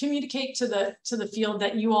 that communicate to the field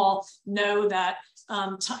that you all know that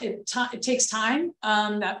it takes time.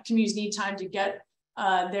 That communities need time to get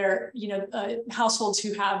their, you know, households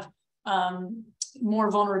who have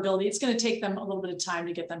more vulnerability. It's going to take them a little bit of time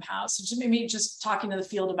to get them housed. So just maybe just talking to the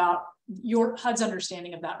field about your HUD's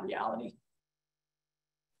understanding of that reality.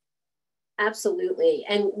 Absolutely.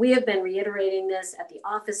 And we have been reiterating this at the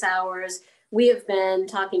office hours. We have been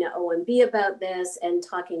talking to OMB about this and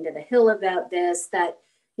talking to the Hill about this, that,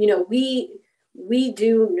 you know, we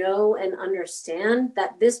do know and understand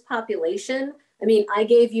that this population, I mean, I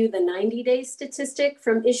gave you the 90-day statistic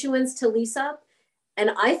from issuance to lease up, and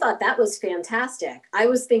I thought that was fantastic. I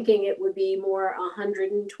was thinking it would be more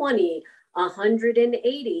 120,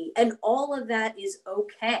 180, and all of that is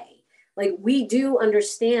okay. Like, we do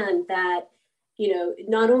understand that, you know,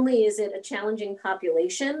 not only is it a challenging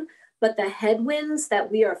population, but the headwinds that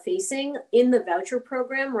we are facing in the voucher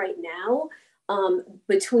program right now,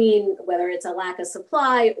 between whether it's a lack of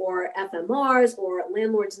supply or FMRs or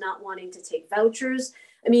landlords not wanting to take vouchers.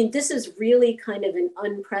 I mean, this is really kind of an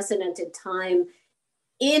unprecedented time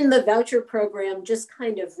in the voucher program, just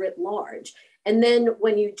kind of writ large. And then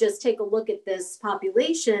when you just take a look at this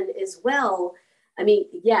population as well, I mean,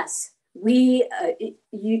 yes,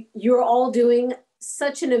 you're all doing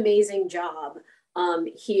such an amazing job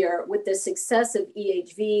here with the success of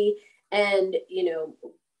EHV, and, you know,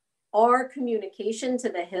 our communication to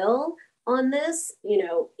the Hill on this, you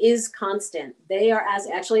know, is constant. They are, as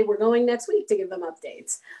actually we're going next week to give them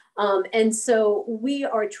updates. And so we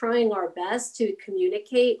are trying our best to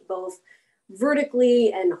communicate both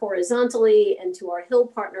vertically and horizontally, and to our Hill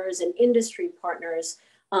partners and industry partners,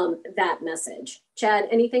 that message. Chad,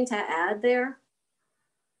 anything to add there?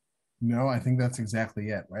 No, I think that's exactly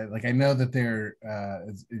it, right? Like, I know that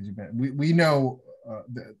we know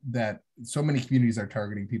that so many communities are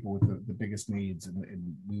targeting people with the biggest needs,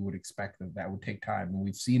 and we would expect that would take time, and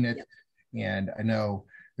we've seen it. Yep. And I know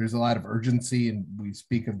there's a lot of urgency, and we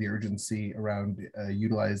speak of the urgency around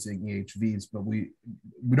utilizing EHVs, but we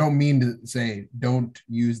don't mean to say don't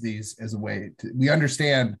use these as a way to, we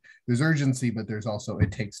understand there's urgency, but there's also,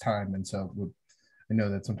 it takes time. And so I know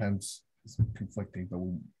that sometimes it's conflicting, but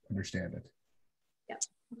we understand it. Yeah.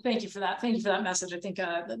 Thank you for that. Thank you for that message. I think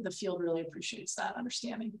the field really appreciates that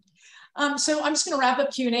understanding. So I'm just going to wrap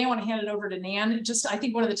up Q&A. I want to hand it over to Nan. Just, I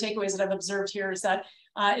think one of the takeaways that I've observed here is that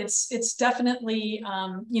it's definitely,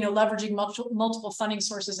 you know, leveraging multiple funding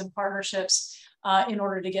sources and partnerships in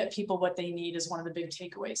order to get people what they need is one of the big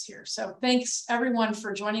takeaways here. So thanks everyone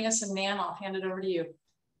for joining us, and Nan, I'll hand it over to you.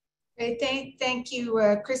 Okay, thank you,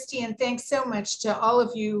 Christy, and thanks so much to all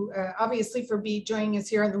of you, obviously for joining us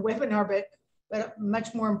here on the webinar, but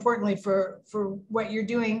much more importantly for what you're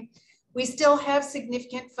doing. We still have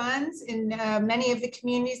significant funds in many of the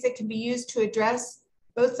communities that can be used to address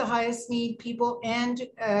both the highest need people and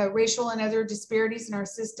racial and other disparities in our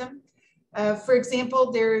system. For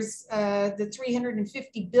example, there's the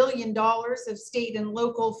 $350 billion of state and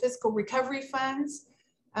local fiscal recovery funds,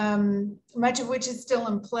 much of which is still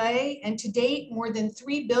in play. And to date, more than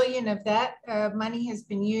 $3 billion of that money has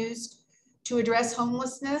been used to address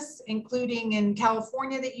homelessness, including in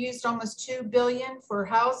California that used almost $2 billion for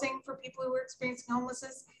housing for people who are experiencing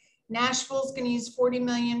homelessness. Nashville's going to use $40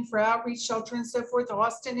 million for outreach, shelter, and so forth.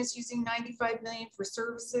 Austin is using $95 million for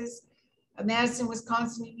services. Madison,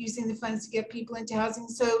 Wisconsin, using the funds to get people into housing.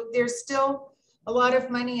 So there's still a lot of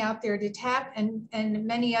money out there to tap, and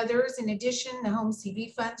many others. In addition, the home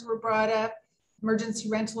CV funds were brought up, emergency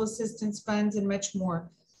rental assistance funds, and much more.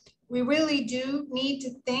 We really do need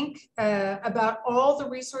to think about all the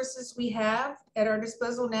resources we have at our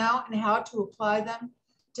disposal now and how to apply them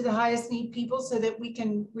to the highest need people so that we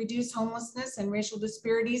can reduce homelessness and racial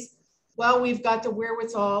disparities while we've got the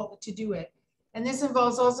wherewithal to do it. And this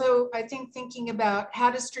involves also, I think, thinking about how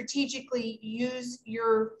to strategically use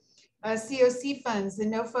your COC funds. The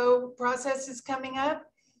NOFO process is coming up,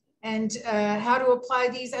 and how to apply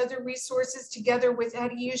these other resources together with how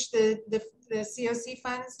to use the COC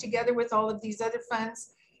funds together with all of these other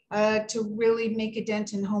funds to really make a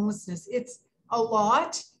dent in homelessness. It's a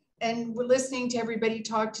lot, and we're listening to everybody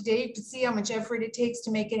talk today to see how much effort it takes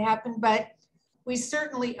to make it happen, but we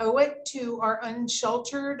certainly owe it to our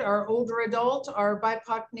unsheltered, our older adult, our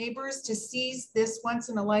BIPOC neighbors to seize this once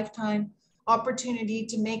in a lifetime opportunity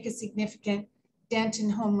to make a significant dent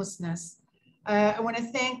in homelessness. I want to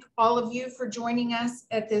thank all of you for joining us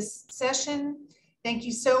at this session. Thank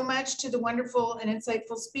you so much to the wonderful and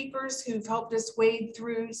insightful speakers who've helped us wade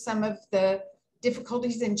through some of the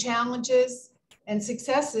difficulties and challenges and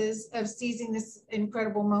successes of seizing this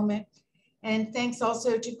incredible moment. And thanks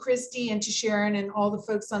also to Christy and to Sharon and all the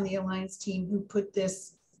folks on the Alliance team who put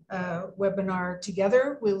this webinar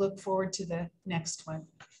together. We look forward to the next one.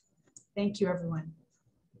 Thank you, everyone.